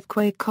outside of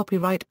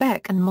Copyright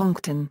Beck and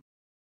Moncton.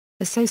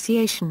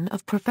 Association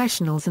of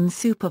Professionals and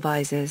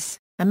Supervisors,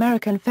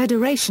 American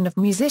Federation of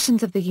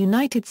Musicians of the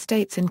United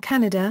States and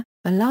Canada,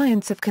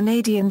 Alliance of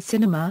Canadian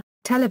Cinema,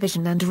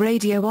 Television and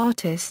Radio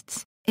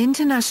Artists,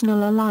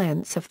 International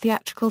Alliance of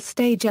Theatrical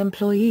Stage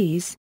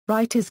Employees,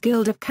 Writers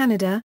Guild of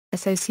Canada,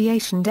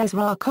 Association des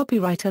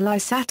Copywriter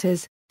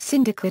Licensateurs,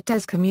 Syndicate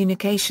des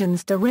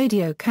Communications de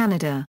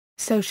Radio-Canada,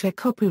 Socia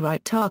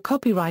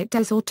Copyright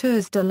des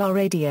Auteurs de la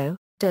Radio,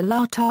 de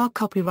l'Art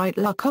Copyright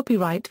la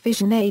Copyright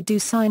Vision et du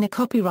Signer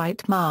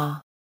Copyright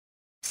Ma.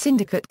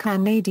 Syndicate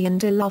Canadien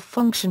de la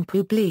Fonction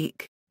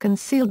Publique,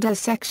 Conseil des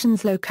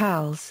Sections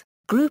Locales,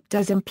 Groupe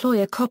des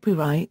Employeurs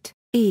Copyright,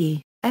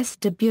 E.S.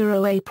 de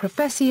Bureau et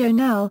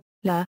Professionnel,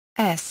 la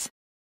S.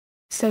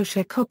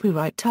 Socia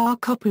Copyright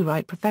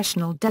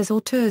Professionnel des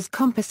Auteurs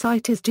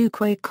Compositeurs du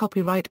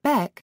Copyright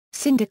Beck,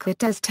 Syndicate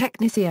des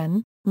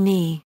Techniciens,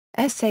 Ni,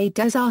 S.A.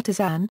 des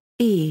Artisans,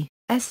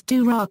 E.S.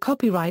 du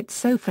Copyright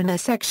Sofrana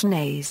Section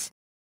A's.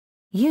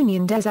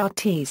 Union des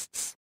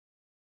Artistes.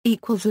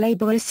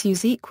 Labor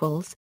issues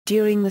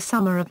During the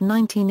summer of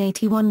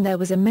 1981 there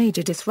was a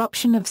major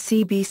disruption of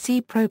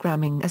CBC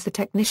programming as the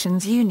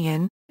Technicians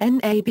Union,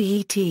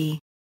 NABET,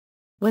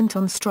 went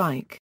on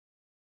strike.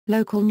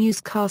 Local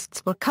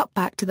newscasts were cut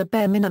back to the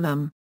bare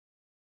minimum.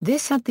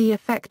 This had the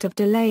effect of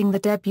delaying the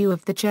debut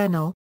of the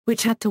journal,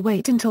 which had to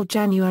wait until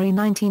January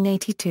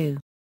 1982.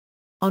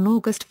 On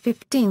August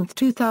 15,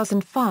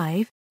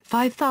 2005,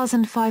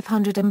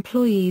 5,500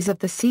 employees of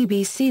the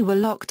CBC were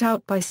locked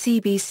out by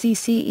CBC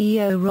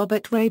CEO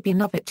Robert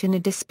Rabinowitz in a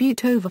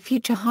dispute over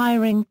future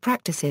hiring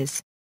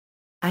practices.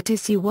 At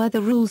issue were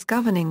the rules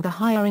governing the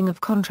hiring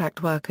of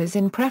contract workers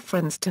in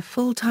preference to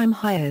full-time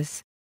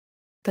hires.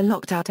 The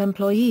locked-out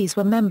employees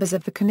were members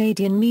of the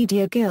Canadian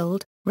Media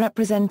Guild,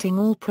 representing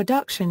all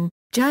production,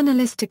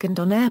 journalistic and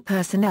on-air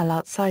personnel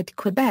outside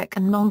Quebec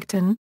and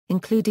Moncton,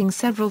 including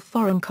several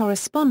foreign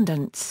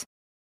correspondents.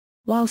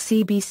 While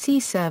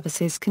CBC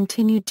services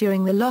continued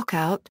during the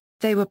lockout,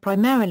 they were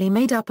primarily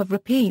made up of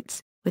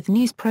repeats, with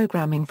news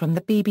programming from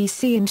the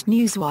BBC and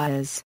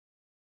newswires.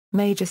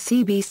 Major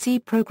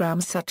CBC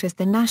programs such as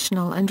the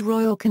National and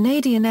Royal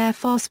Canadian Air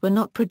Force were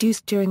not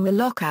produced during the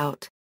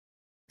lockout.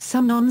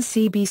 Some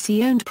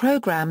non-CBC-owned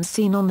programs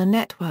seen on the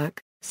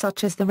network,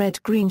 such as The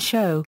Red Green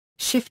Show,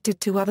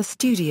 shifted to other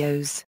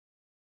studios.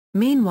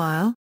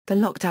 Meanwhile, the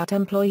locked-out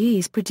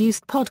employees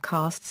produced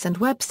podcasts and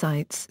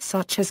websites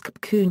such as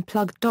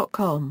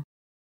cocoonplug.com.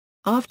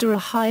 After a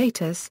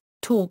hiatus,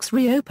 talks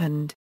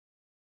reopened.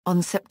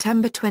 On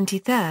September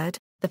 23,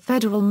 the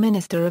Federal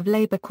Minister of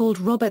Labour called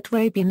Robert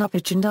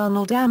Rabinowitz and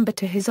Arnold Amber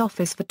to his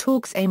office for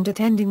talks aimed at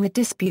ending the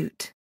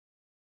dispute.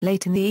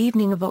 Late in the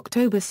evening of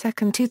October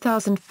 2,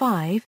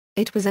 2005,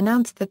 it was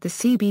announced that the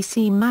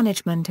CBC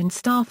management and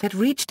staff had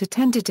reached a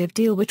tentative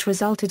deal which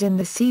resulted in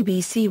the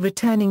CBC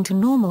returning to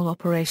normal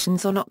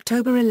operations on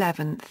October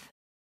 11.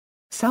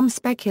 Some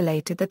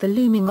speculated that the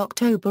looming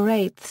October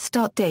 8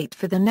 start date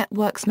for the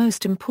network's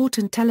most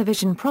important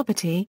television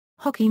property,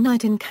 Hockey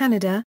Night in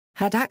Canada,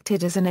 had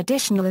acted as an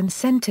additional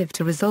incentive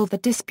to resolve the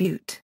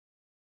dispute.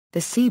 The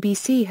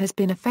CBC has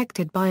been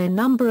affected by a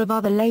number of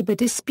other labor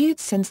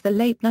disputes since the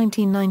late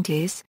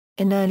 1990s.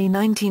 In early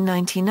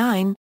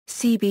 1999,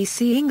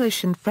 CBC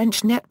English and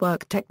French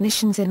network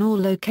technicians in all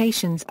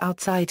locations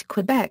outside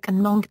Quebec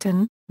and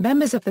Moncton,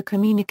 members of the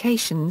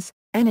Communications,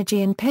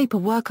 Energy and Paper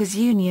Workers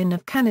Union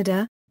of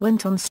Canada,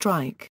 went on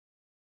strike.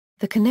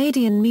 The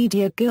Canadian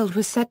Media Guild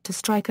was set to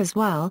strike as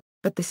well,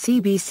 but the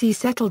CBC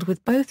settled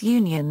with both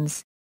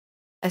unions.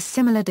 A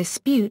similar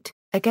dispute,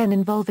 again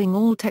involving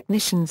all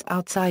technicians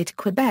outside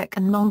Quebec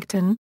and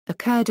Moncton,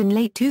 occurred in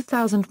late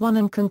 2001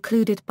 and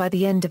concluded by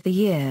the end of the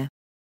year.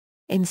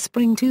 In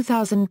spring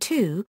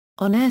 2002,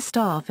 on-air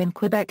staff in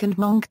Quebec and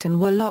Moncton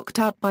were locked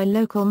out by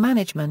local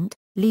management,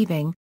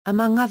 leaving,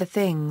 among other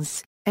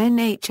things,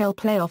 NHL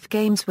playoff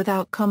games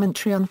without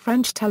commentary on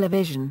French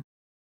television.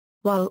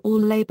 While all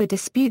labor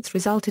disputes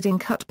resulted in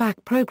cutback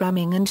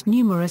programming and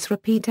numerous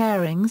repeat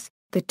airings,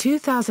 the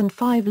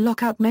 2005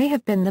 lockout may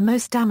have been the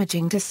most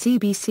damaging to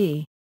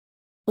CBC.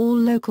 All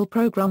local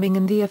programming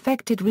in the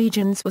affected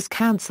regions was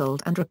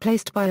cancelled and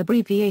replaced by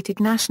abbreviated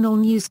national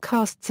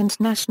newscasts and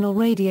national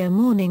radio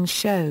morning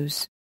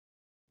shows.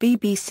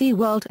 BBC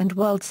World and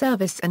World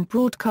Service and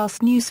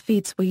broadcast news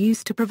feeds were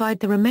used to provide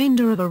the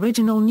remainder of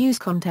original news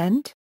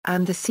content,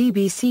 and the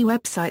CBC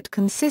website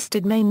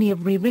consisted mainly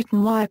of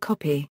rewritten wire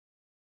copy.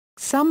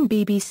 Some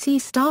BBC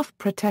staff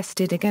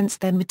protested against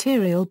their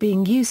material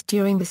being used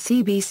during the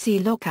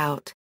CBC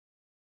lockout.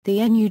 The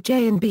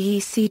NUJ and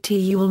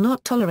BECTU will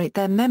not tolerate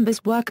their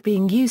members' work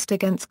being used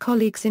against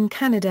colleagues in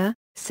Canada,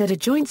 said a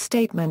joint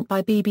statement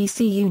by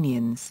BBC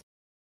unions.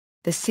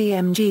 The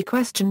CMG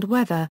questioned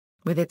whether,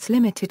 with its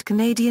limited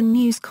Canadian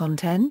news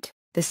content,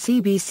 the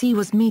CBC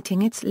was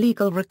meeting its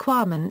legal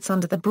requirements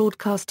under the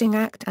Broadcasting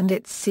Act and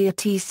its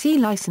CRTC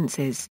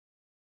licenses.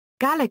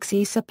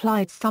 Galaxy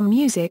supplied some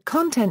music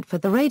content for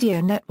the radio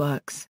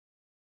networks.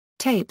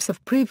 Tapes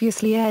of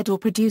previously aired or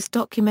produced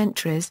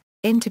documentaries,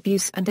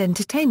 interviews and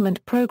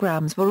entertainment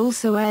programs were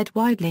also aired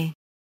widely.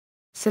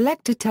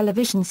 Selected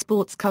television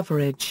sports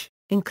coverage,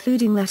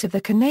 including that of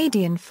the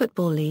Canadian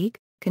Football League,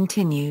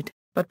 continued,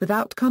 but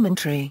without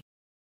commentary.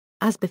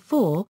 As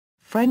before,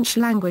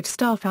 French-language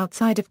staff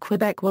outside of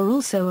Quebec were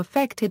also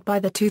affected by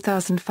the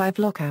 2005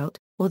 lockout,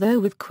 although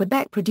with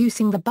Quebec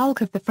producing the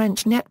bulk of the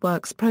French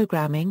network's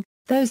programming,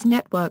 those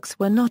networks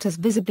were not as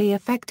visibly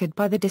affected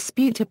by the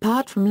dispute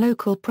apart from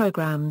local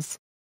programs.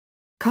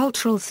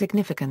 Cultural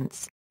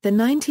significance. The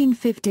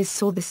 1950s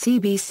saw the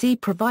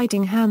CBC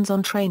providing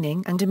hands-on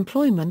training and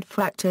employment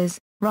for actors,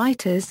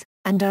 writers,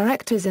 and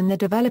directors in the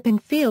developing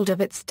field of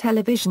its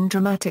television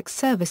dramatic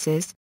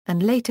services,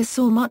 and later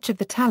saw much of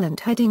the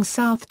talent heading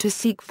south to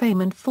seek fame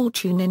and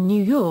fortune in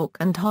New York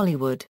and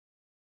Hollywood.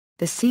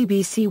 The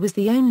CBC was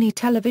the only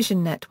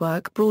television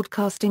network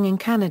broadcasting in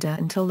Canada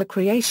until the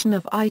creation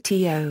of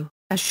ITO,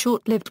 a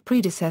short-lived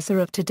predecessor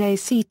of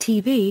today's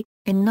CTV,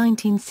 in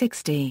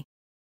 1960.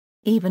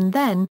 Even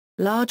then,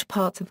 large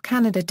parts of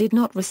Canada did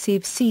not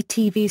receive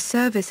CTV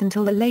service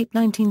until the late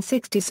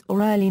 1960s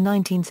or early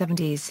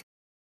 1970s.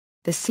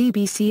 The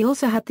CBC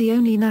also had the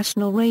only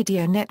national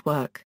radio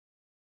network.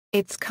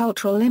 Its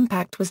cultural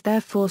impact was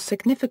therefore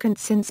significant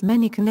since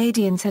many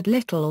Canadians had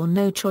little or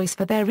no choice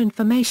for their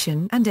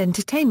information and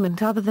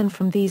entertainment other than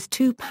from these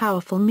two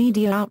powerful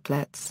media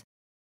outlets.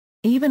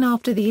 Even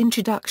after the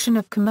introduction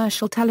of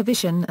commercial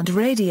television and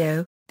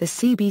radio, the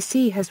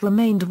CBC has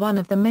remained one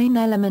of the main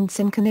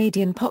elements in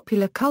Canadian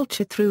popular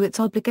culture through its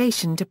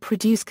obligation to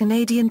produce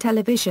Canadian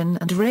television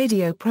and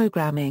radio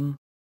programming.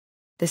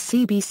 The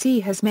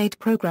CBC has made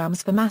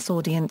programs for mass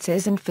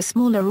audiences and for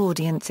smaller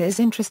audiences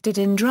interested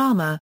in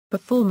drama,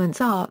 performance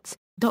arts,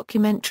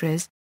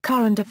 documentaries,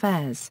 current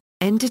affairs,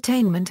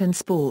 entertainment and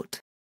sport.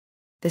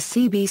 The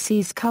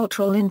CBC's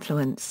cultural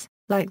influence,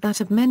 like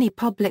that of many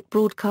public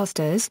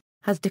broadcasters,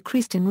 has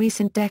decreased in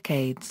recent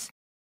decades.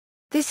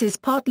 This is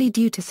partly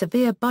due to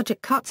severe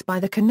budget cuts by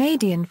the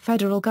Canadian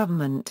federal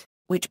government,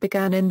 which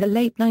began in the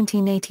late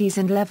 1980s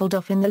and leveled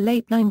off in the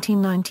late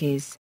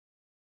 1990s.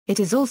 It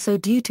is also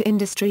due to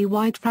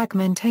industry-wide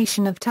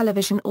fragmentation of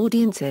television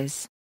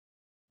audiences.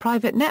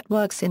 Private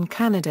networks in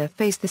Canada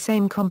face the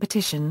same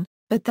competition,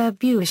 but their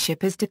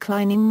viewership is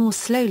declining more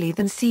slowly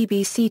than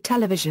CBC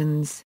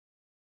television's.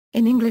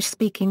 In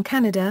English-speaking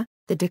Canada,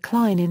 the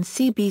decline in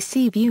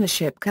CBC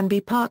viewership can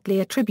be partly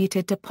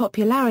attributed to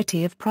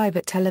popularity of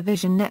private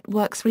television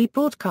networks'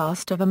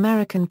 rebroadcast of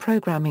American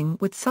programming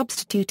with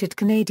substituted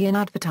Canadian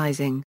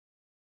advertising.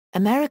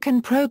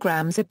 American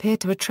programs appear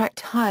to attract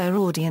higher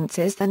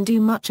audiences than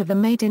do much of the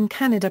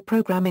made-in-Canada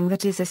programming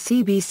that is a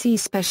CBC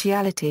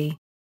speciality.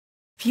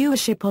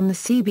 Viewership on the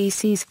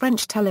CBC's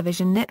French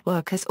television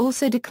network has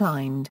also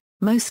declined,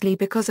 mostly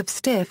because of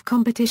stiff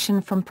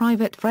competition from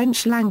private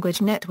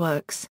French-language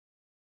networks.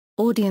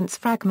 Audience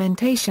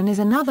fragmentation is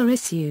another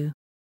issue.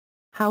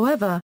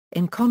 However,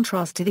 in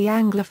contrast to the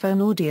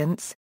Anglophone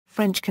audience,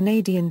 French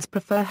Canadians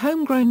prefer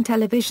homegrown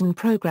television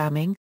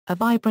programming, a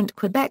vibrant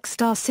Quebec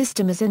star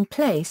system is in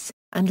place,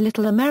 and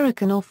little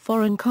American or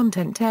foreign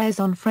content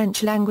airs on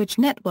French-language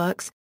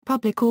networks,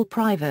 public or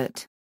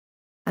private.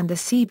 and the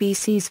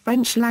CBC's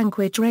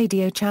French-language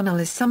radio channel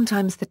is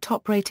sometimes the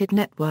top-rated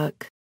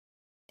network.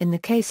 In the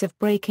case of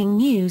breaking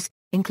news,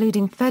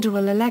 including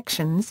federal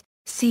elections,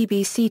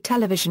 CBC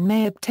Television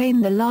may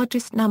obtain the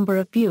largest number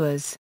of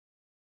viewers.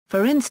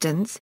 For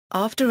instance,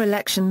 after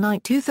election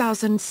night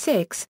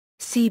 2006,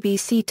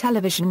 CBC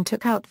Television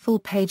took out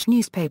full-page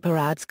newspaper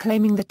ads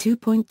claiming that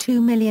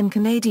 2.2 million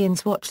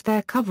Canadians watched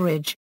their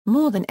coverage,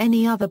 more than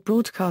any other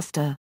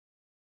broadcaster.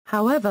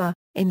 However,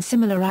 in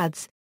similar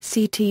ads,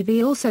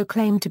 CTV also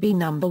claimed to be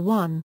number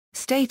one,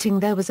 stating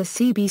there was a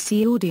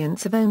CBC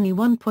audience of only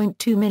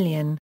 1.2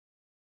 million.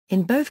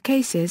 In both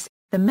cases,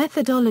 the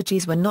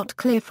methodologies were not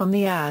clear from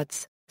the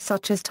ads,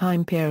 such as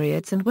time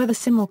periods and whether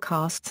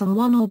simulcasts on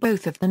one or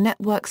both of the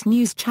network's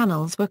news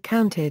channels were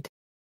counted.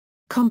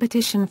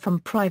 Competition from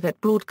private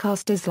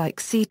broadcasters like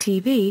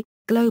CTV,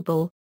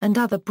 Global, and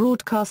other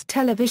broadcast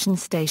television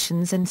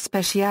stations and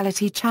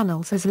specialty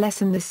channels has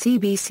lessened the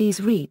CBC's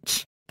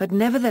reach, but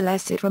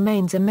nevertheless it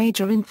remains a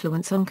major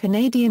influence on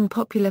Canadian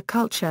popular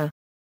culture.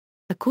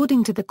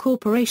 According to the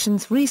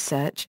corporation's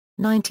research,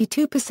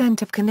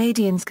 92% of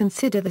Canadians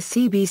consider the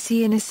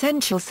CBC an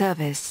essential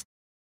service.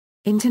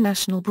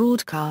 International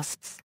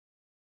broadcasts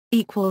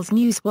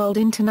News World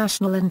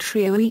International and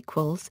Trio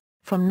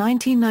from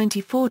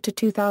 1994 to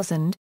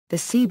 2000, the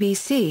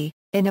CBC,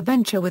 in a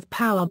venture with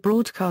Power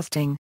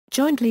Broadcasting,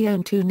 jointly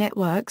owned two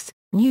networks,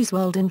 News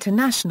World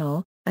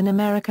International, an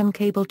American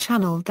cable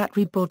channel that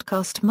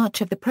rebroadcast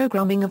much of the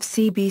programming of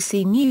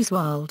CBC News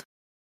World.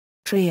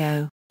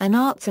 Trio, an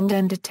arts and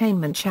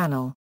entertainment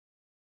channel.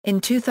 In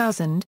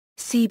 2000,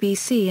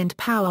 CBC and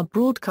Power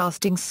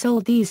Broadcasting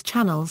sold these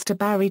channels to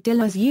Barry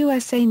Diller's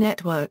USA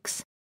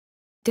Networks.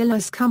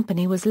 Diller's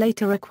company was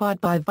later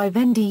acquired by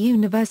Vivendi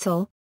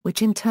Universal,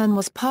 which in turn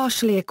was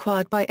partially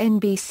acquired by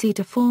NBC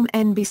to form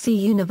NBC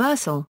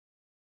Universal.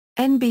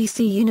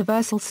 NBC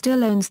Universal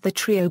still owns the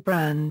Trio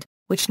brand,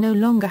 which no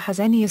longer has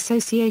any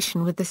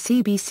association with the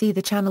CBC.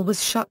 The channel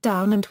was shut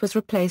down and was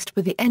replaced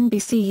with the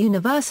NBC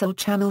Universal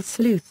channel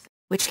Sleuth,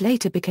 which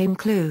later became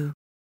Clue.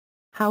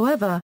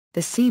 However,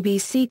 the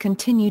CBC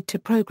continued to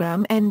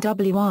program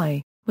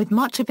NWI, with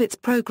much of its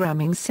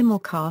programming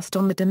simulcast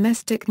on the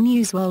domestic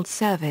News World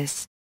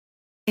service.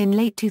 In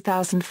late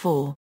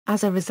 2004,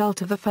 as a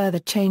result of a further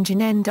change in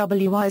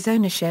NWI's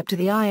ownership to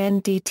the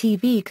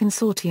INDTV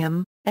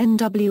consortium,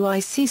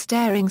 NWI ceased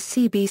airing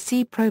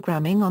CBC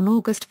programming on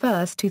August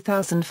 1,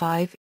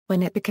 2005,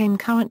 when it became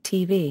Current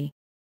TV.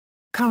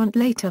 Current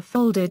later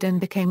folded and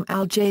became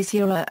Al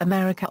Jazeera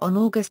America on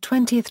August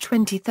 20,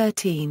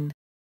 2013.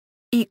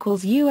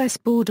 U.S.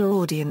 border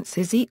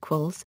audiences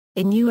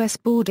in U.S.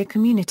 border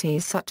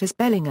communities such as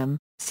Bellingham,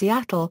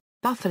 Seattle,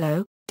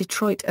 Buffalo,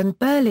 Detroit and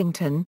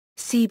Burlington,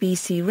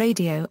 CBC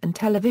radio and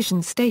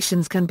television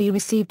stations can be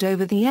received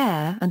over the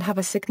air and have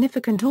a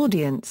significant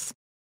audience.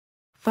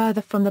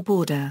 Further from the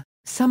border,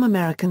 some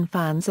American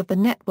fans of the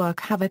network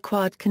have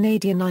acquired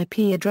Canadian IP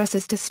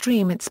addresses to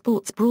stream its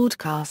sports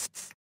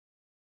broadcasts.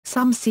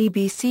 Some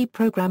CBC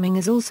programming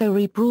is also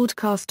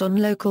rebroadcast on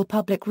local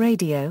public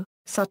radio,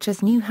 such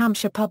as New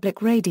Hampshire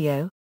Public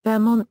Radio,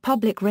 Vermont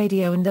Public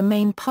Radio and the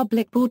Maine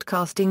Public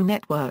Broadcasting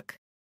Network.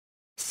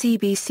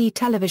 CBC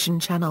television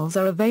channels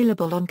are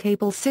available on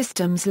cable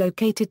systems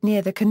located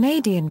near the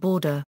Canadian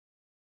border.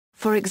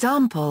 For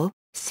example,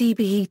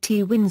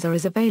 CBET Windsor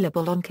is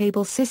available on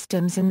cable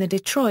systems in the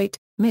Detroit,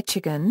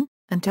 Michigan,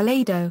 and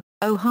Toledo,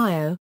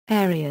 Ohio,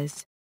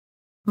 areas.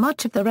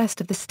 Much of the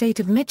rest of the state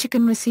of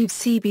Michigan receives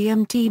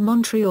CBMT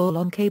Montreal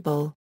on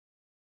cable.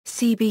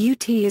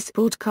 CBUT is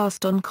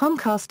broadcast on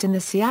Comcast in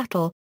the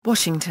Seattle,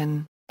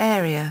 Washington,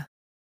 area.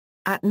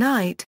 At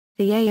night,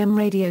 the AM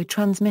radio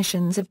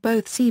transmissions of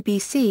both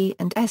CBC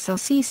and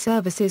SRC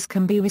services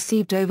can be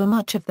received over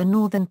much of the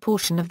northern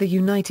portion of the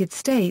United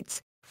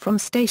States, from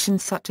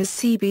stations such as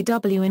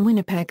CBW in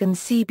Winnipeg and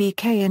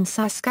CBK in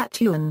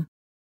Saskatchewan.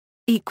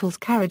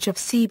 Carriage of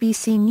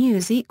CBC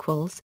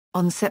News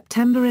On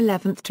September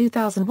 11,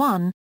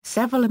 2001,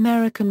 several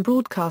American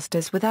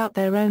broadcasters without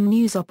their own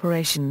news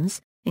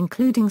operations,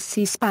 including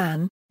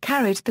C-SPAN,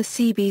 carried the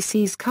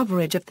CBC's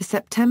coverage of the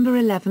September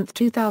 11,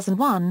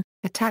 2001,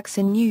 attacks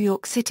in New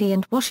York City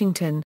and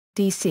Washington,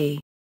 D.C.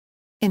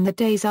 In the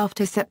days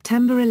after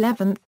September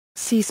 11,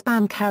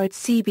 C-SPAN carried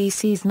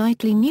CBC's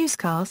nightly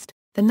newscast,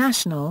 The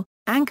National,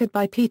 anchored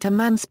by Peter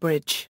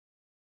Mansbridge.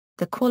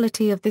 The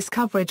quality of this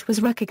coverage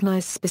was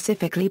recognized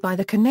specifically by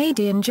the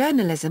Canadian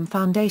Journalism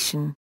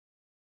Foundation.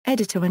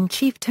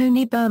 Editor-in-Chief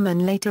Tony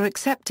Berman later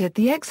accepted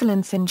the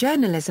Excellence in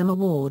Journalism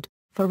Award,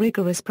 for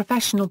rigorous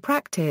professional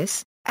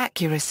practice,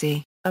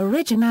 accuracy,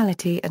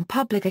 originality and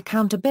public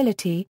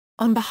accountability,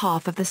 on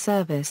behalf of the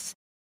service.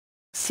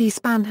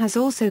 C-SPAN has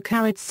also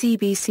carried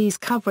CBC's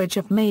coverage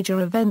of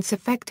major events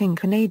affecting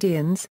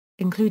Canadians,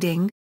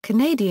 including,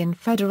 Canadian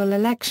federal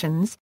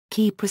elections,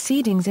 key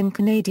proceedings in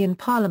Canadian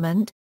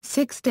Parliament,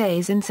 6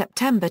 days in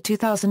September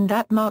 2000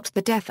 that marked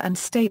the death and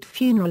state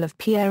funeral of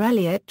Pierre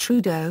Elliott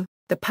Trudeau,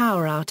 the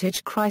power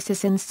outage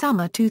crisis in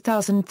summer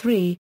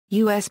 2003,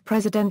 U.S.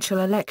 presidential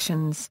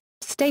elections,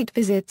 state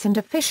visits and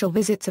official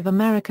visits of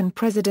American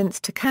presidents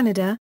to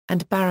Canada,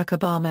 and Barack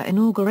Obama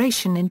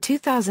inauguration in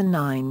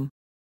 2009.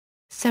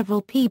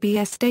 Several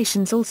PBS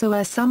stations also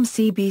air some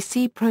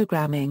CBC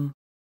programming.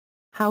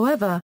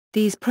 However,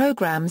 these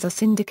programs are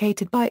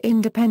syndicated by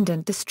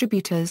independent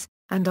distributors,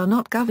 and are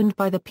not governed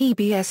by the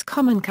PBS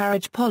Common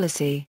Carriage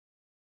Policy.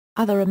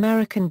 Other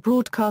American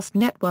broadcast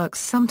networks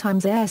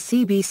sometimes air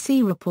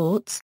CBC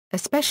reports,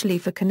 especially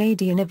for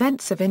Canadian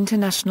events of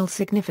international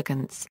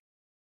significance.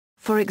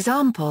 For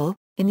example,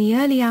 in the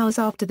early hours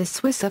after the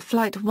Swissair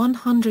Flight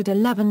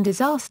 111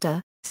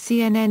 disaster,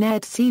 CNN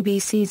aired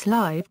CBC's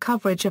live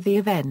coverage of the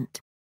event.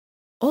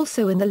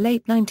 Also in the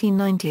late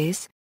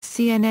 1990s,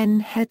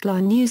 CNN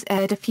Headline News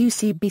aired a few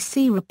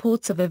CBC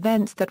reports of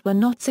events that were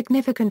not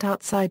significant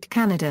outside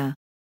Canada.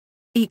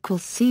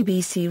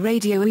 CBC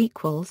Radio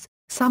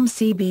some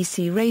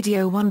CBC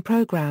Radio One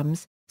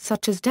programs,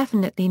 such as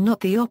Definitely Not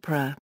the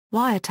Opera,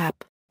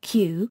 Wiretap,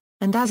 Q,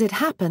 and As It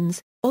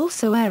Happens,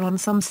 also air on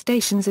some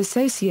stations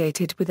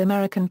associated with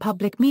American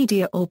Public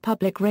Media or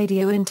Public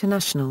Radio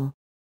International.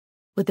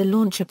 With the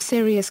launch of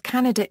Sirius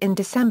Canada in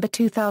December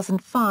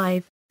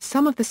 2005,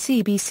 some of the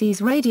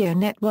CBC's radio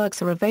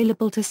networks are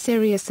available to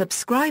Sirius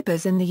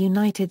subscribers in the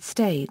United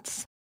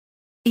States.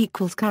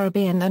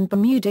 Caribbean and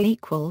Bermuda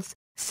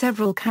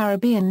several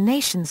Caribbean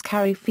nations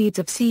carry feeds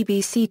of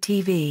CBC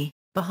TV,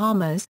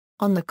 Bahamas,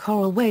 on the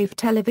Coral Wave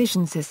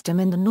television system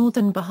in the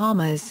Northern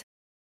Bahamas.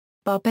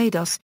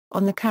 Barbados,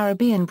 on the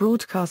Caribbean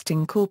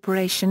Broadcasting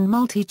Corporation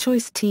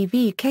Multi-Choice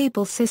TV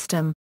cable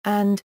system,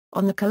 and,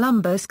 on the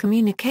Columbus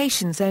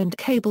Communications-owned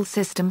cable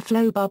system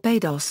Flow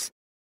Barbados.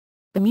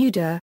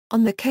 Bermuda,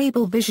 on the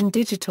Cablevision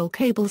digital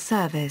cable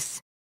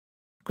service.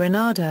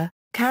 Grenada,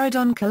 carried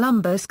on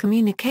Columbus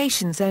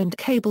Communications-owned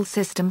cable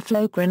system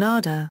Flow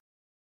Grenada.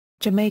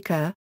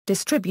 Jamaica,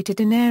 distributed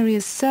in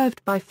areas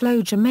served by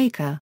Flow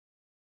Jamaica.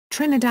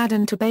 Trinidad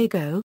and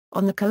Tobago,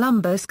 on the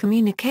Columbus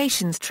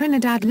Communications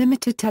Trinidad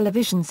Limited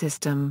television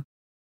system.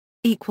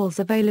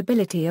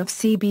 Availability of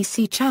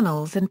CBC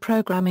channels and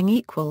programming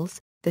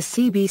the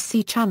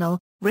CBC channel,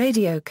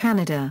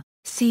 Radio-Canada,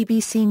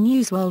 CBC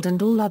News World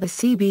and all other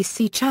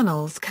CBC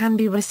channels can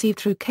be received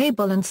through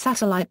cable and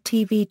satellite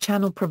TV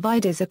channel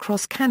providers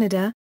across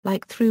Canada,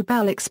 like through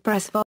Bell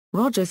Express,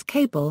 Rogers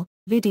Cable,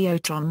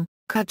 Videotron,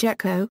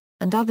 Cogeco,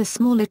 and other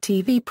smaller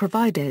TV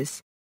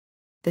providers.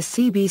 The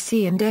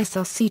CBC and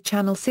SRC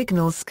channel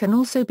signals can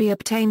also be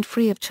obtained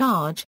free of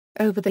charge,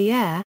 over the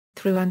air,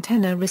 through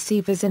antenna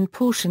receivers in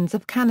portions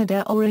of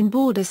Canada or in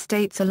border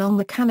states along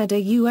the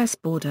Canada-US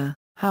border.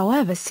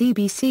 However,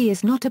 CBC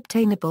is not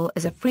obtainable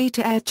as a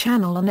free-to-air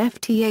channel on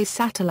FTA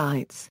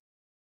satellites.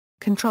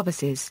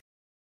 Controversies.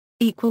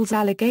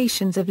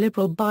 Allegations of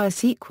liberal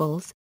bias.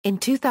 In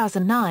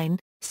 2009,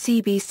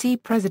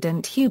 CBC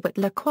President Hubert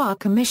Lacroix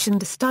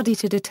commissioned a study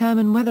to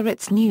determine whether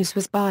its news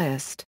was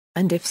biased,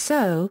 and if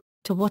so,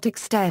 to what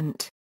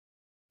extent.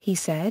 He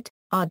said,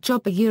 "Our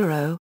job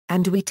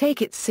and we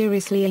take it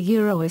seriously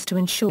is to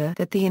ensure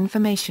that the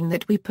information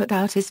that we put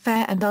out is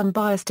fair and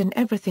unbiased in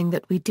everything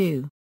that we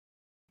do."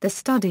 The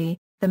study,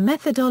 the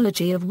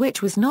methodology of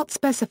which was not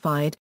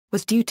specified,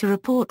 was due to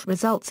report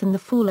results in the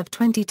fall of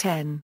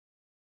 2010.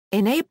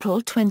 In April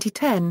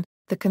 2010,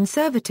 the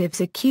Conservatives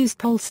accused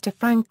pollster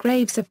Frank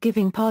Graves of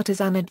giving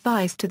partisan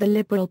advice to the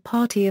Liberal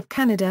Party of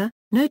Canada,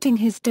 noting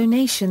his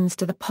donations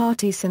to the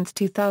party since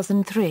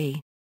 2003.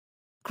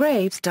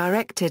 Graves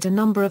directed a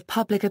number of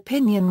public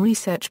opinion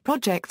research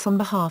projects on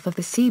behalf of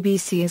the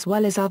CBC as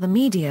well as other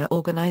media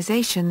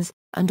organizations,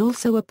 and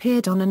also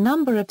appeared on a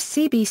number of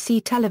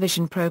CBC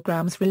television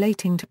programs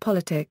relating to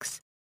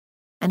politics.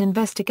 An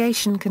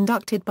investigation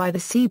conducted by the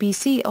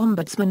CBC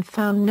Ombudsman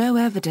found no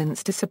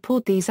evidence to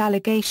support these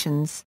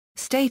allegations,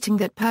 stating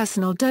that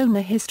personal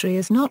donor history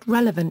is not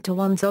relevant to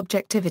one's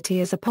objectivity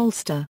as a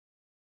pollster.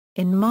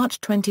 In March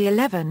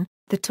 2011,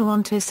 the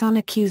Toronto Sun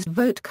accused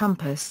Vote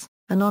Compass,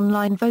 an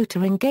online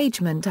voter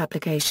engagement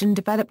application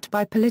developed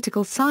by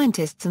political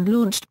scientists and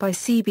launched by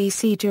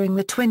CBC during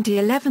the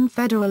 2011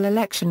 federal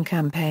election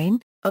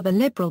campaign, of a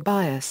liberal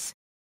bias.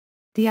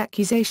 The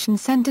accusation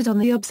centered on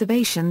the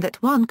observation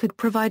that one could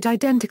provide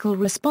identical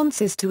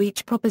responses to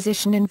each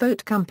proposition in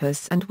Vote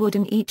Compass and would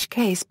in each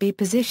case be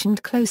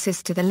positioned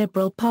closest to the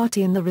Liberal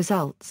Party in the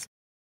results.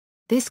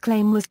 This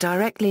claim was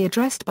directly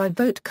addressed by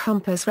Vote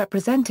Compass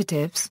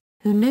representatives,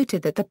 who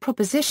noted that the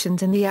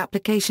propositions in the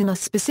application are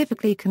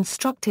specifically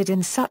constructed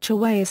in such a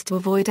way as to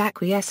avoid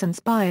acquiescence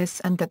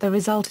bias and that the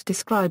result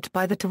described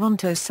by the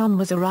Toronto Sun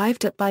was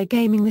arrived at by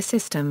gaming the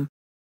system.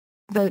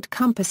 Vote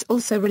Compass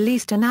also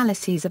released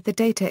analyses of the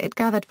data it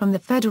gathered from the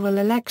federal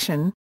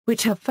election,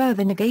 which have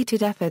further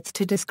negated efforts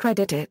to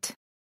discredit it.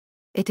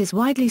 It is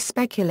widely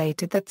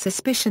speculated that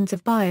suspicions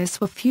of bias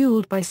were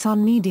fueled by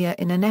Sun Media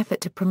in an effort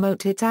to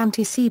promote its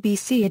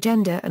anti-CBC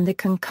agenda and the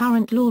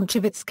concurrent launch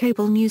of its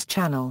cable news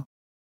channel.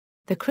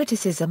 The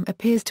criticism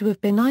appears to have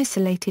been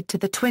isolated to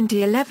the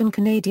 2011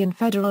 Canadian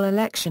federal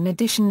election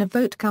edition of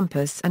Vote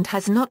Compass and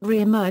has not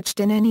re-emerged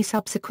in any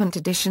subsequent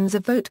editions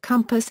of Vote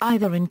Compass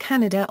either in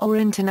Canada or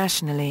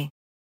internationally.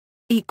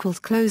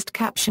 Closed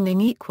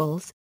captioning.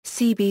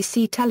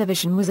 CBC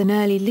Television was an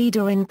early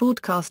leader in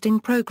broadcasting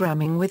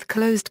programming with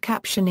closed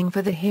captioning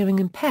for the hearing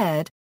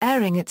impaired,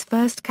 airing its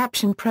first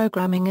caption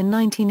programming in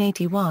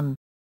 1981.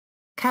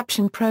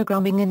 Caption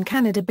programming in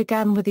Canada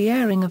began with the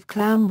airing of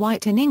Clown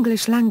White in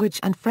English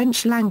language and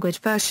French language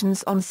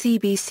versions on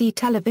CBC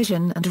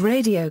Television and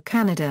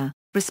Radio-Canada,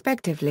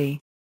 respectively.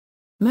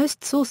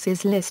 Most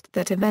sources list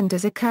that event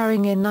as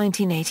occurring in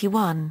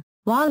 1981,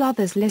 while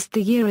others list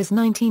the year as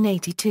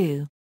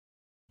 1982.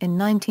 In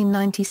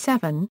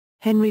 1997,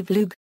 Henry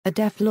Vlug, a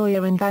deaf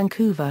lawyer in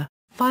Vancouver,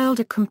 filed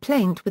a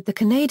complaint with the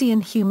Canadian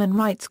Human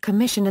Rights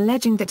Commission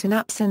alleging that an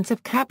absence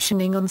of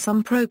captioning on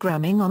some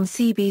programming on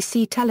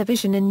CBC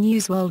Television and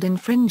Newsworld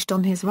infringed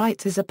on his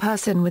rights as a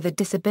person with a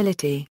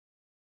disability.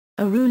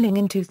 A ruling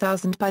in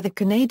 2000 by the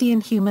Canadian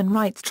Human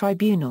Rights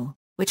Tribunal,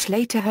 which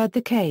later heard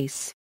the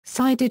case,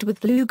 sided with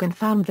Vlug and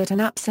found that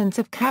an absence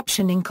of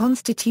captioning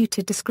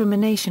constituted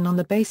discrimination on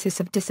the basis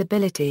of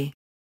disability.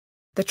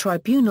 The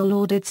tribunal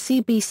ordered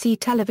CBC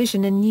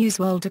Television and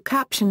Newsworld to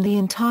caption the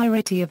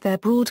entirety of their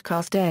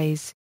broadcast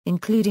days,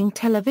 including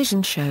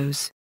television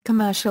shows,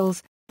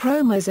 commercials,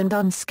 promos and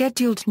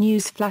unscheduled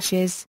news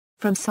flashes,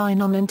 from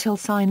sign-on until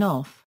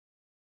sign-off.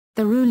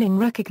 The ruling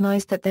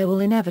recognized that there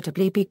will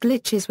inevitably be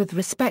glitches with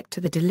respect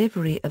to the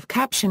delivery of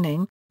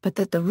captioning, but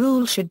that the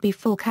rule should be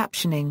full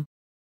captioning.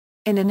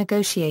 In a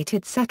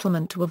negotiated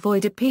settlement to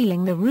avoid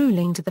appealing the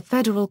ruling to the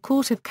Federal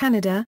Court of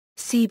Canada,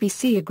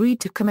 CBC agreed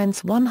to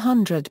commence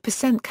 100%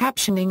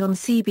 captioning on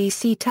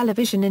CBC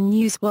Television and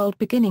Newsworld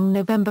beginning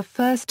November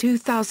 1,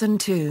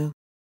 2002.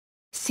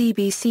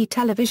 CBC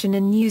Television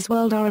and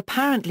Newsworld are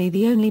apparently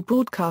the only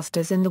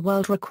broadcasters in the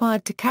world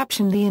required to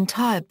caption the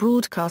entire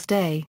broadcast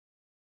day.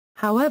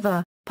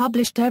 However,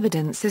 published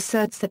evidence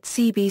asserts that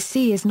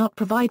CBC is not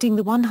providing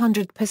the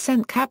 100%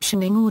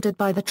 captioning ordered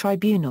by the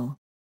tribunal.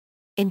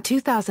 In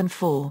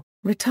 2004,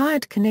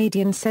 retired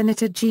Canadian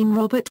Senator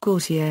Jean-Robert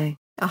Gauthier,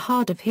 a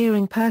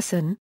hard-of-hearing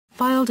person,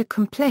 filed a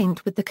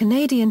complaint with the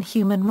Canadian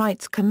Human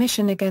Rights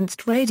Commission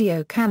against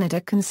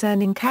Radio-Canada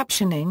concerning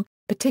captioning,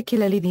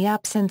 particularly the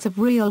absence of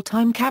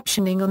real-time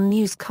captioning on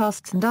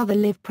newscasts and other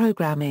live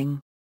programming.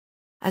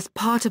 As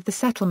part of the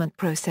settlement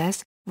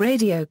process,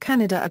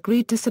 Radio-Canada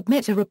agreed to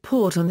submit a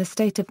report on the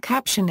state of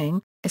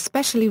captioning,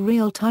 especially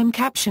real-time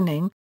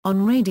captioning,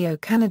 on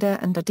Radio-Canada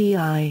and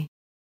RDI.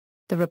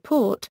 The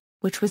report,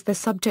 which was the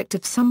subject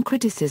of some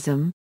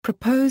criticism,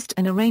 proposed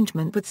an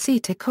arrangement with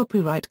CITA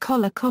Copyright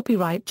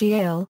Copyright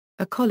GL,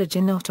 a college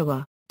in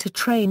Ottawa, to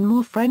train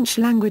more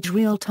French-language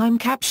real-time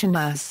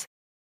captioners.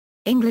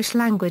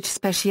 English-language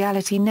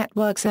specialty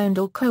networks owned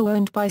or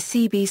co-owned by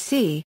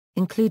CBC,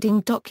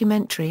 including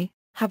documentary,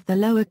 have the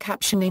lower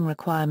captioning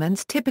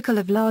requirements typical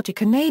of larger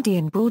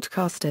Canadian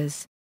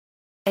broadcasters.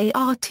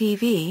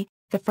 ARTV,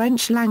 the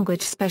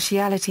French-language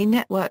specialty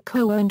network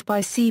co-owned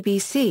by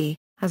CBC,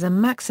 has a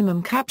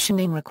maximum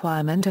captioning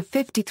requirement of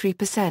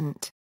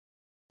 53%.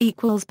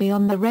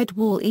 Beyond the Red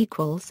Wall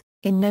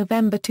in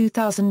November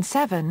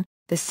 2007,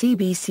 the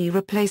CBC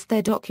replaced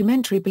their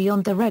documentary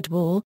Beyond the Red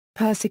Wall,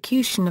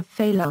 Persecution of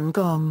Falun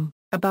Gong,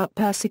 about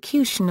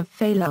persecution of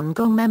Falun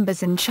Gong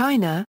members in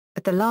China,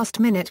 at the last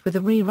minute with a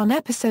rerun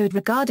episode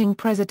regarding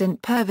President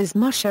Pervez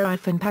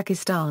Musharraf in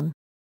Pakistan.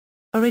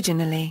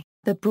 Originally,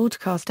 the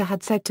broadcaster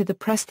had said to the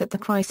press that the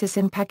crisis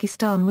in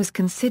Pakistan was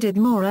considered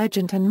more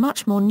urgent and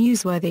much more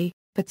newsworthy,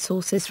 but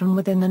sources from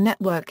within the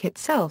network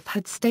itself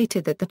had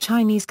stated that the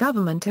Chinese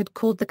government had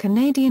called the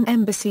Canadian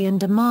embassy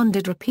and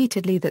demanded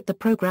repeatedly that the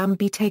program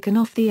be taken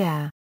off the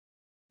air.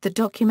 The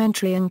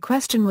documentary in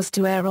question was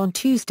to air on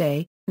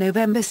Tuesday,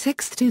 November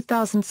 6,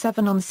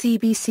 2007 on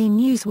CBC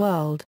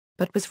Newsworld,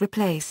 but was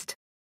replaced.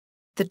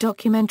 The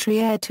documentary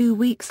aired 2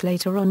 weeks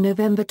later on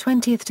November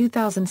 20,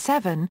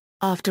 2007,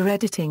 after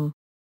editing.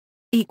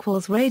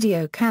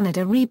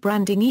 Radio-Canada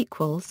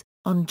rebranding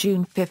on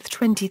June 5,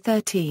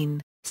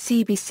 2013.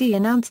 CBC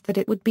announced that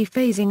it would be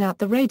phasing out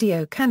the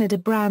Radio-Canada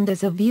brand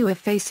as a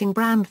viewer-facing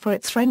brand for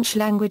its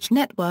French-language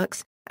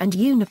networks, and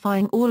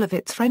unifying all of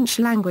its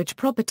French-language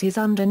properties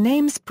under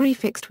names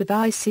prefixed with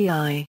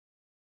ICI.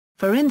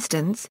 For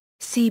instance,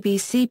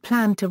 CBC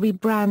planned to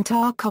rebrand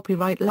TAR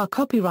Copyright La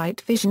Copyright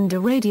Vision de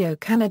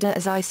Radio-Canada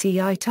as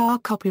ICI TAR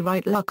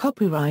Copyright La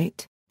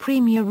Copyright,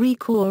 Premier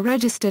Recore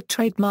registered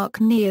trademark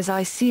NI as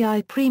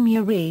ICI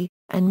Premier Re,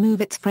 and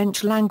move its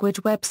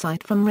French-language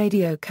website from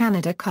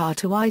Radio-Canada Car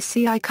to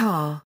ICI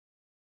Car.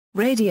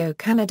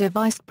 Radio-Canada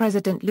Vice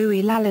President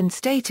Louis Lalonde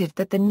stated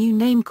that the new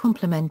name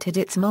complemented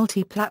its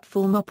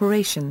multi-platform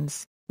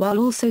operations, while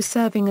also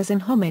serving as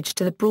an homage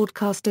to the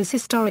broadcaster's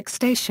historic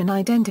station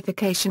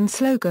identification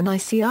slogan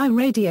Ici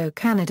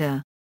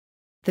Radio-Canada.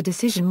 The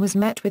decision was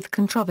met with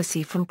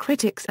controversy from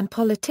critics and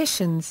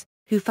politicians,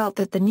 who felt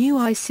that the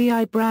new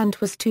ICI brand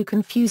was too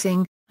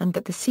confusing, and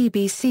that the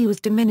CBC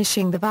was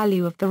diminishing the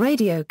value of the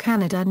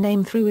Radio-Canada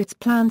name through its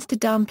plans to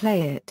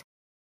downplay it.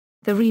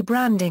 The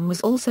rebranding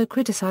was also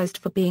criticized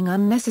for being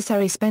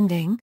unnecessary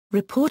spending,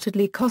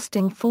 reportedly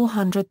costing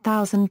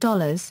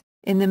 $400,000,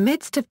 in the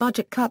midst of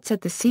budget cuts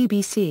at the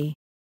CBC.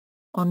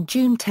 On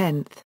June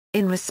 10,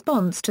 in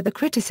response to the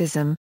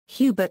criticism,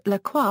 Hubert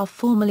Lacroix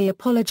formally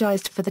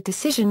apologized for the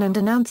decision and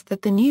announced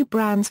that the new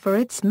brands for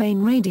its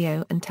main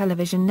radio and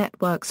television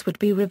networks would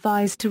be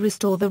revised to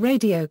restore the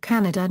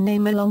Radio-Canada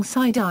name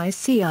alongside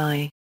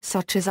ICI,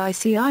 such as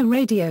Ici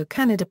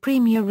Radio-Canada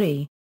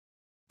Première.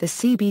 The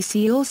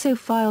CBC also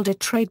filed a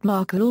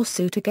trademark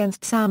lawsuit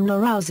against Sam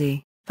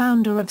Norauzi,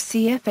 founder of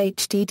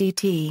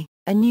CFHDDT,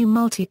 a new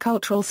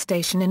multicultural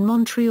station in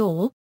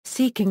Montreal,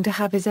 seeking to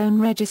have his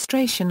own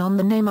registration on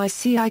the name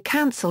ICI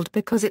cancelled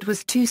because it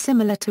was too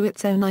similar to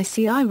its own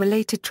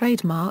ICI-related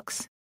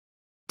trademarks.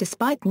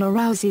 Despite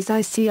Norauzi's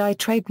ICI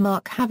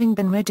trademark having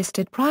been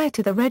registered prior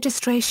to the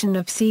registration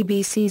of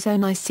CBC's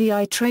own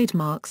ICI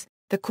trademarks,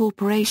 the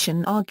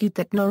corporation argued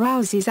that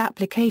Norauzi's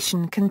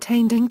application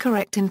contained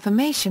incorrect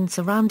information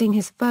surrounding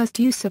his first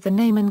use of the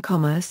name in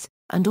commerce,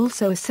 and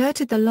also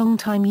asserted the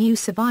long-time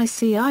use of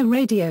Ici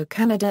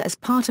Radio-Canada as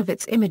part of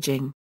its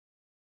imaging.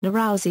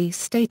 Norauzi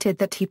stated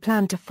that he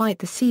planned to fight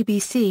the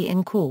CBC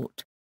in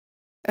court.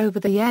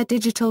 Over-the-air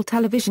digital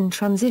television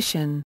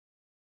transition.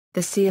 The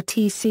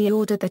CRTC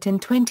ordered that in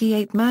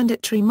 28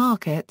 mandatory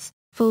markets,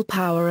 full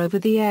power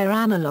over-the-air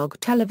analog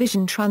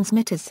television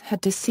transmitters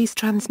had to cease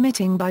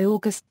transmitting by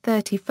August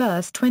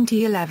 31,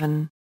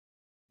 2011.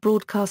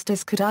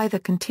 Broadcasters could either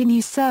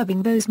continue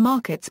serving those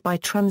markets by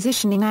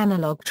transitioning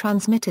analog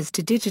transmitters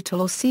to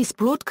digital or cease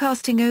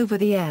broadcasting over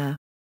the air.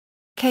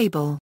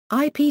 Cable,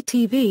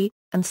 IPTV,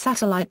 and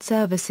satellite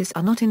services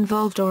are not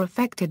involved or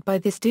affected by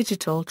this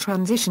digital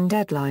transition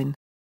deadline.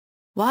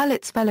 While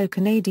its fellow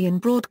Canadian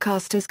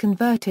broadcasters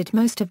converted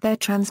most of their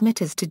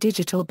transmitters to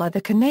digital by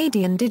the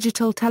Canadian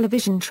digital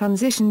television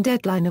transition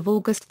deadline of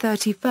August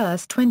 31,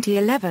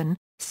 2011,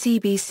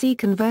 CBC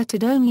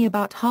converted only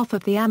about half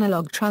of the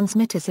analog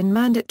transmitters in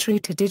mandatory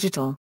to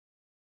digital.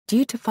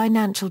 Due to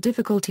financial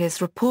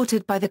difficulties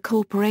reported by the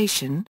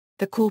corporation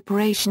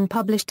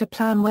published a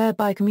plan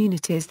whereby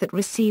communities that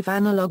receive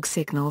analog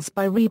signals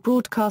by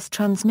rebroadcast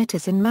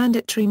transmitters in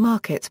mandatory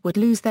markets would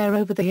lose their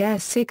over-the-air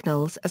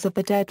signals as of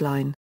the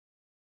deadline.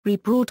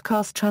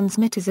 Rebroadcast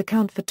transmitters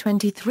account for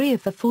 23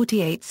 of the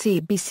 48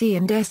 CBC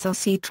and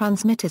SRC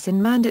transmitters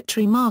in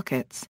mandatory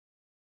markets.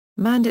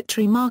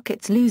 Mandatory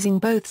markets losing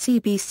both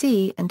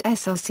CBC and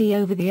SRC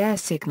over-the-air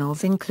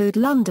signals include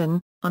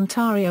London,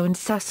 Ontario and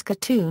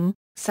Saskatoon,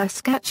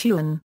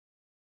 Saskatchewan.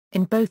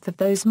 In both of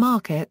those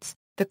markets,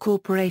 the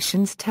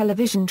corporation's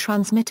television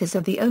transmitters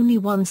are the only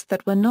ones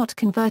that were not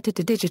converted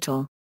to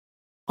digital.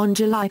 On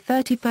July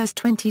 31,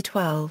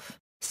 2012,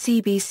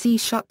 CBC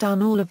shut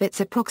down all of its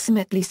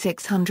approximately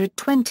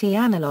 620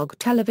 analog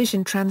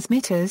television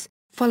transmitters,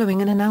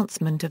 following an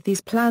announcement of these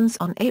plans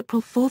on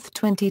April 4,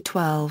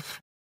 2012.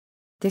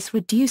 This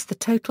reduced the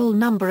total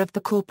number of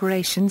the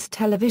corporation's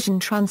television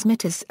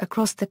transmitters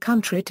across the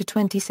country to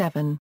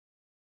 27.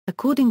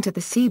 According to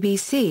the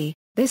CBC,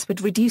 this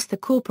would reduce the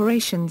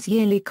corporation's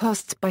yearly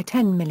costs by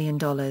 $10 million.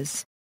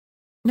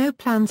 No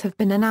plans have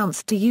been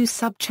announced to use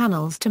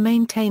sub-channels to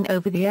maintain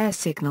over-the-air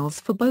signals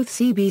for both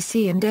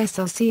CBC and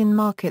SRC in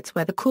markets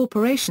where the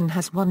corporation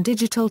has one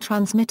digital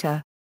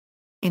transmitter.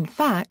 In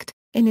fact,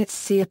 in its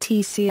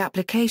CRTC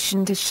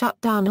application to shut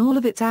down all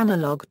of its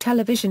analog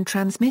television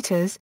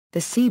transmitters, the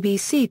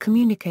CBC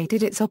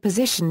communicated its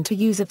opposition to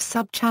use of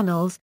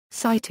sub-channels,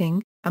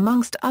 citing,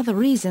 amongst other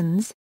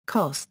reasons,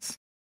 costs.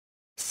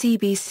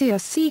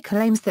 CBCRC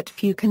claims that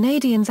few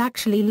Canadians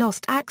actually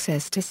lost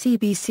access to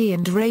CBC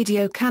and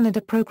Radio-Canada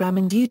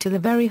programming due to the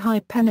very high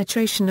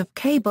penetration of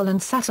cable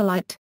and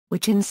satellite,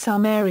 which in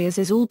some areas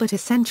is all but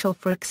essential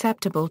for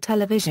acceptable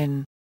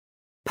television.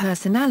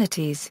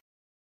 Personalities.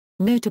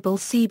 Notable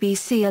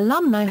CBC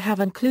alumni have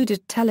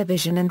included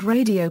television and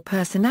radio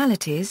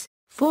personalities,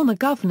 former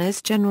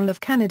Governors-General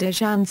of Canada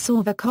Jean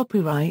Sauve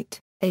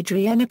copyright,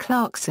 Adrienne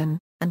Clarkson,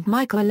 and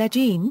Michael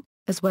Legine,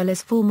 as well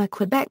as former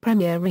Quebec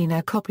Premier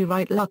Rena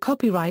copyright La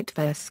Copyright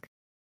Vesk.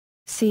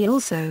 See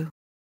also: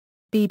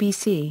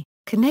 BBC,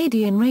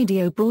 Canadian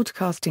Radio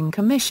Broadcasting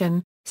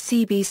Commission,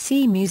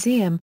 CBC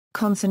Museum,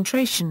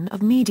 Concentration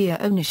of Media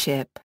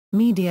Ownership,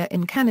 Media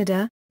in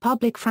Canada,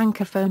 Public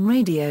Francophone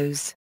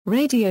Radios,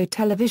 Radio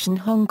Television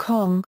Hong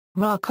Kong,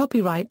 RA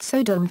Copyright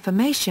Soda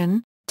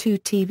Information,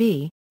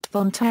 2TV,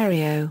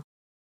 Ontario.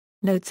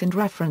 Notes and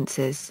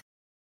references.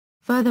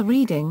 Further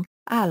reading,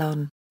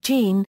 Alon,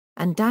 Jean,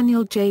 and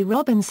Daniel J.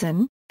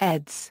 Robinson,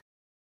 eds.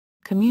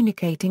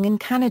 Communicating in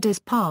Canada's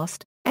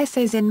Past,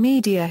 Essays in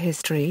Media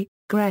History,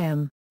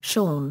 Graham,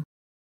 Sean.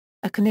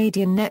 A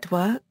Canadian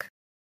Network?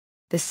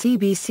 The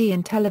CBC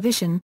and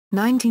Television,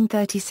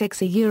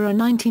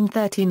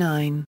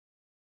 1936–1939.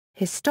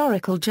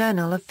 Historical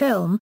Journal of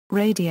Film,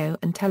 Radio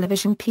and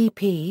Television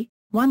pp.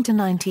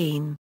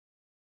 1–19.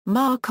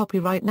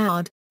 Copyright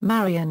Nard,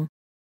 Marion.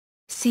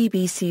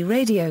 CBC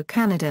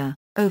Radio-Canada,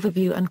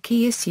 Overview and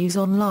Key Issues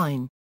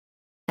Online.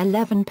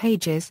 11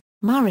 pages,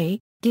 Murray,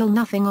 Gil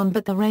Nothing on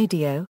But the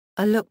Radio,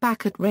 A Look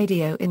Back at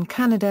Radio in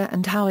Canada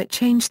and How It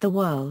Changed the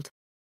World.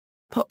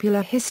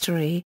 Popular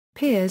History,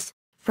 Piers,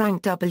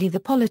 Frank W.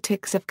 The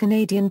Politics of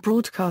Canadian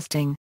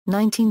Broadcasting,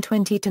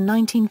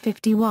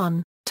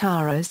 1920–1951,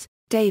 Taras,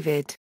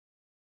 David.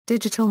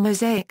 Digital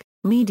Mosaic,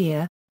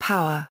 Media,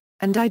 Power,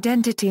 and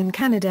Identity in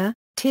Canada,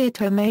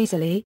 Tieto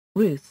Maiseli,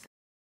 Ruth.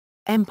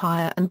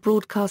 Empire and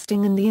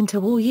Broadcasting in the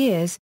Interwar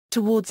Years,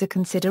 Towards a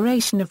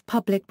Consideration of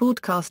Public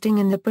Broadcasting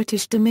in the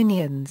British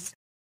Dominions.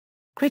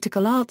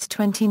 Critical Arts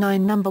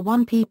 29 No.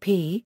 1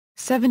 pp.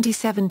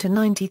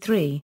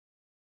 77-93.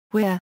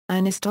 Weir,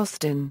 Ernest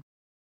Austin.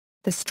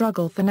 The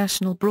Struggle for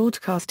National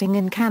Broadcasting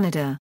in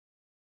Canada.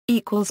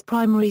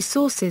 Primary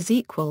sources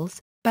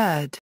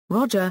Bird,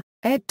 Roger,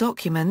 ed.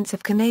 Documents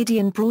of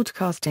Canadian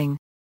Broadcasting.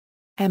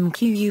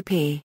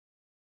 MQUP.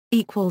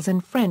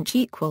 In French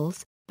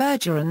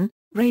Bergeron,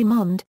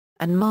 Raymond,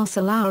 and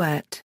Marcel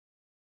Auert.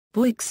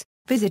 Boix,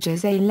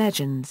 Visages et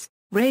Legends,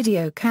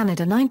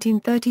 Radio-Canada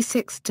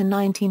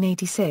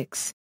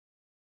 1936-1986.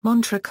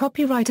 Montre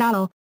Copyright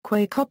Al,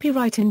 Quay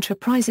Copyright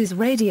Enterprises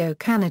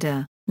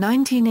Radio-Canada,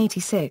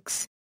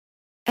 1986.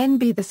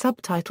 NB The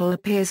subtitle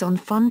appears on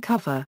front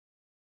cover.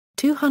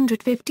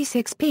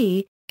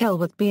 256p,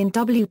 Elworth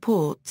B&W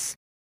Ports.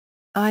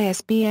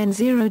 ISBN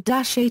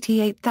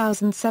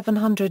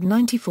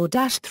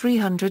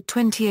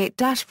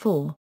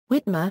 0-88794-328-4,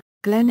 Whitmer,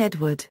 Glenn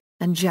Edward,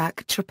 and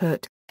Jacques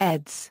Trepot,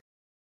 eds.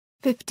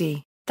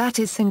 50, that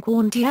is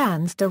Cinquante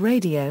ans de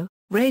Radio,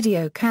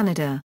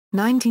 Radio-Canada,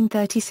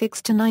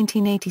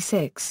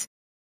 1936-1986.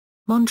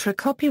 Montre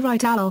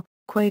Copyright Al,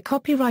 Quay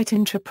Copyright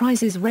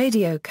Enterprises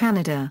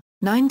Radio-Canada,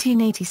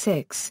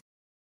 1986.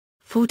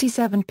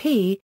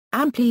 47p,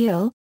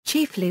 Ampli-Il,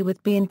 chiefly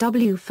with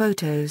B&W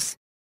photos.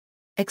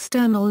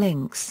 External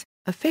links,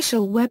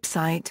 official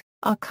website,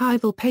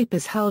 archival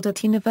papers held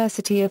at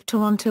University of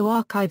Toronto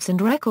Archives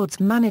and Records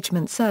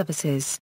Management Services.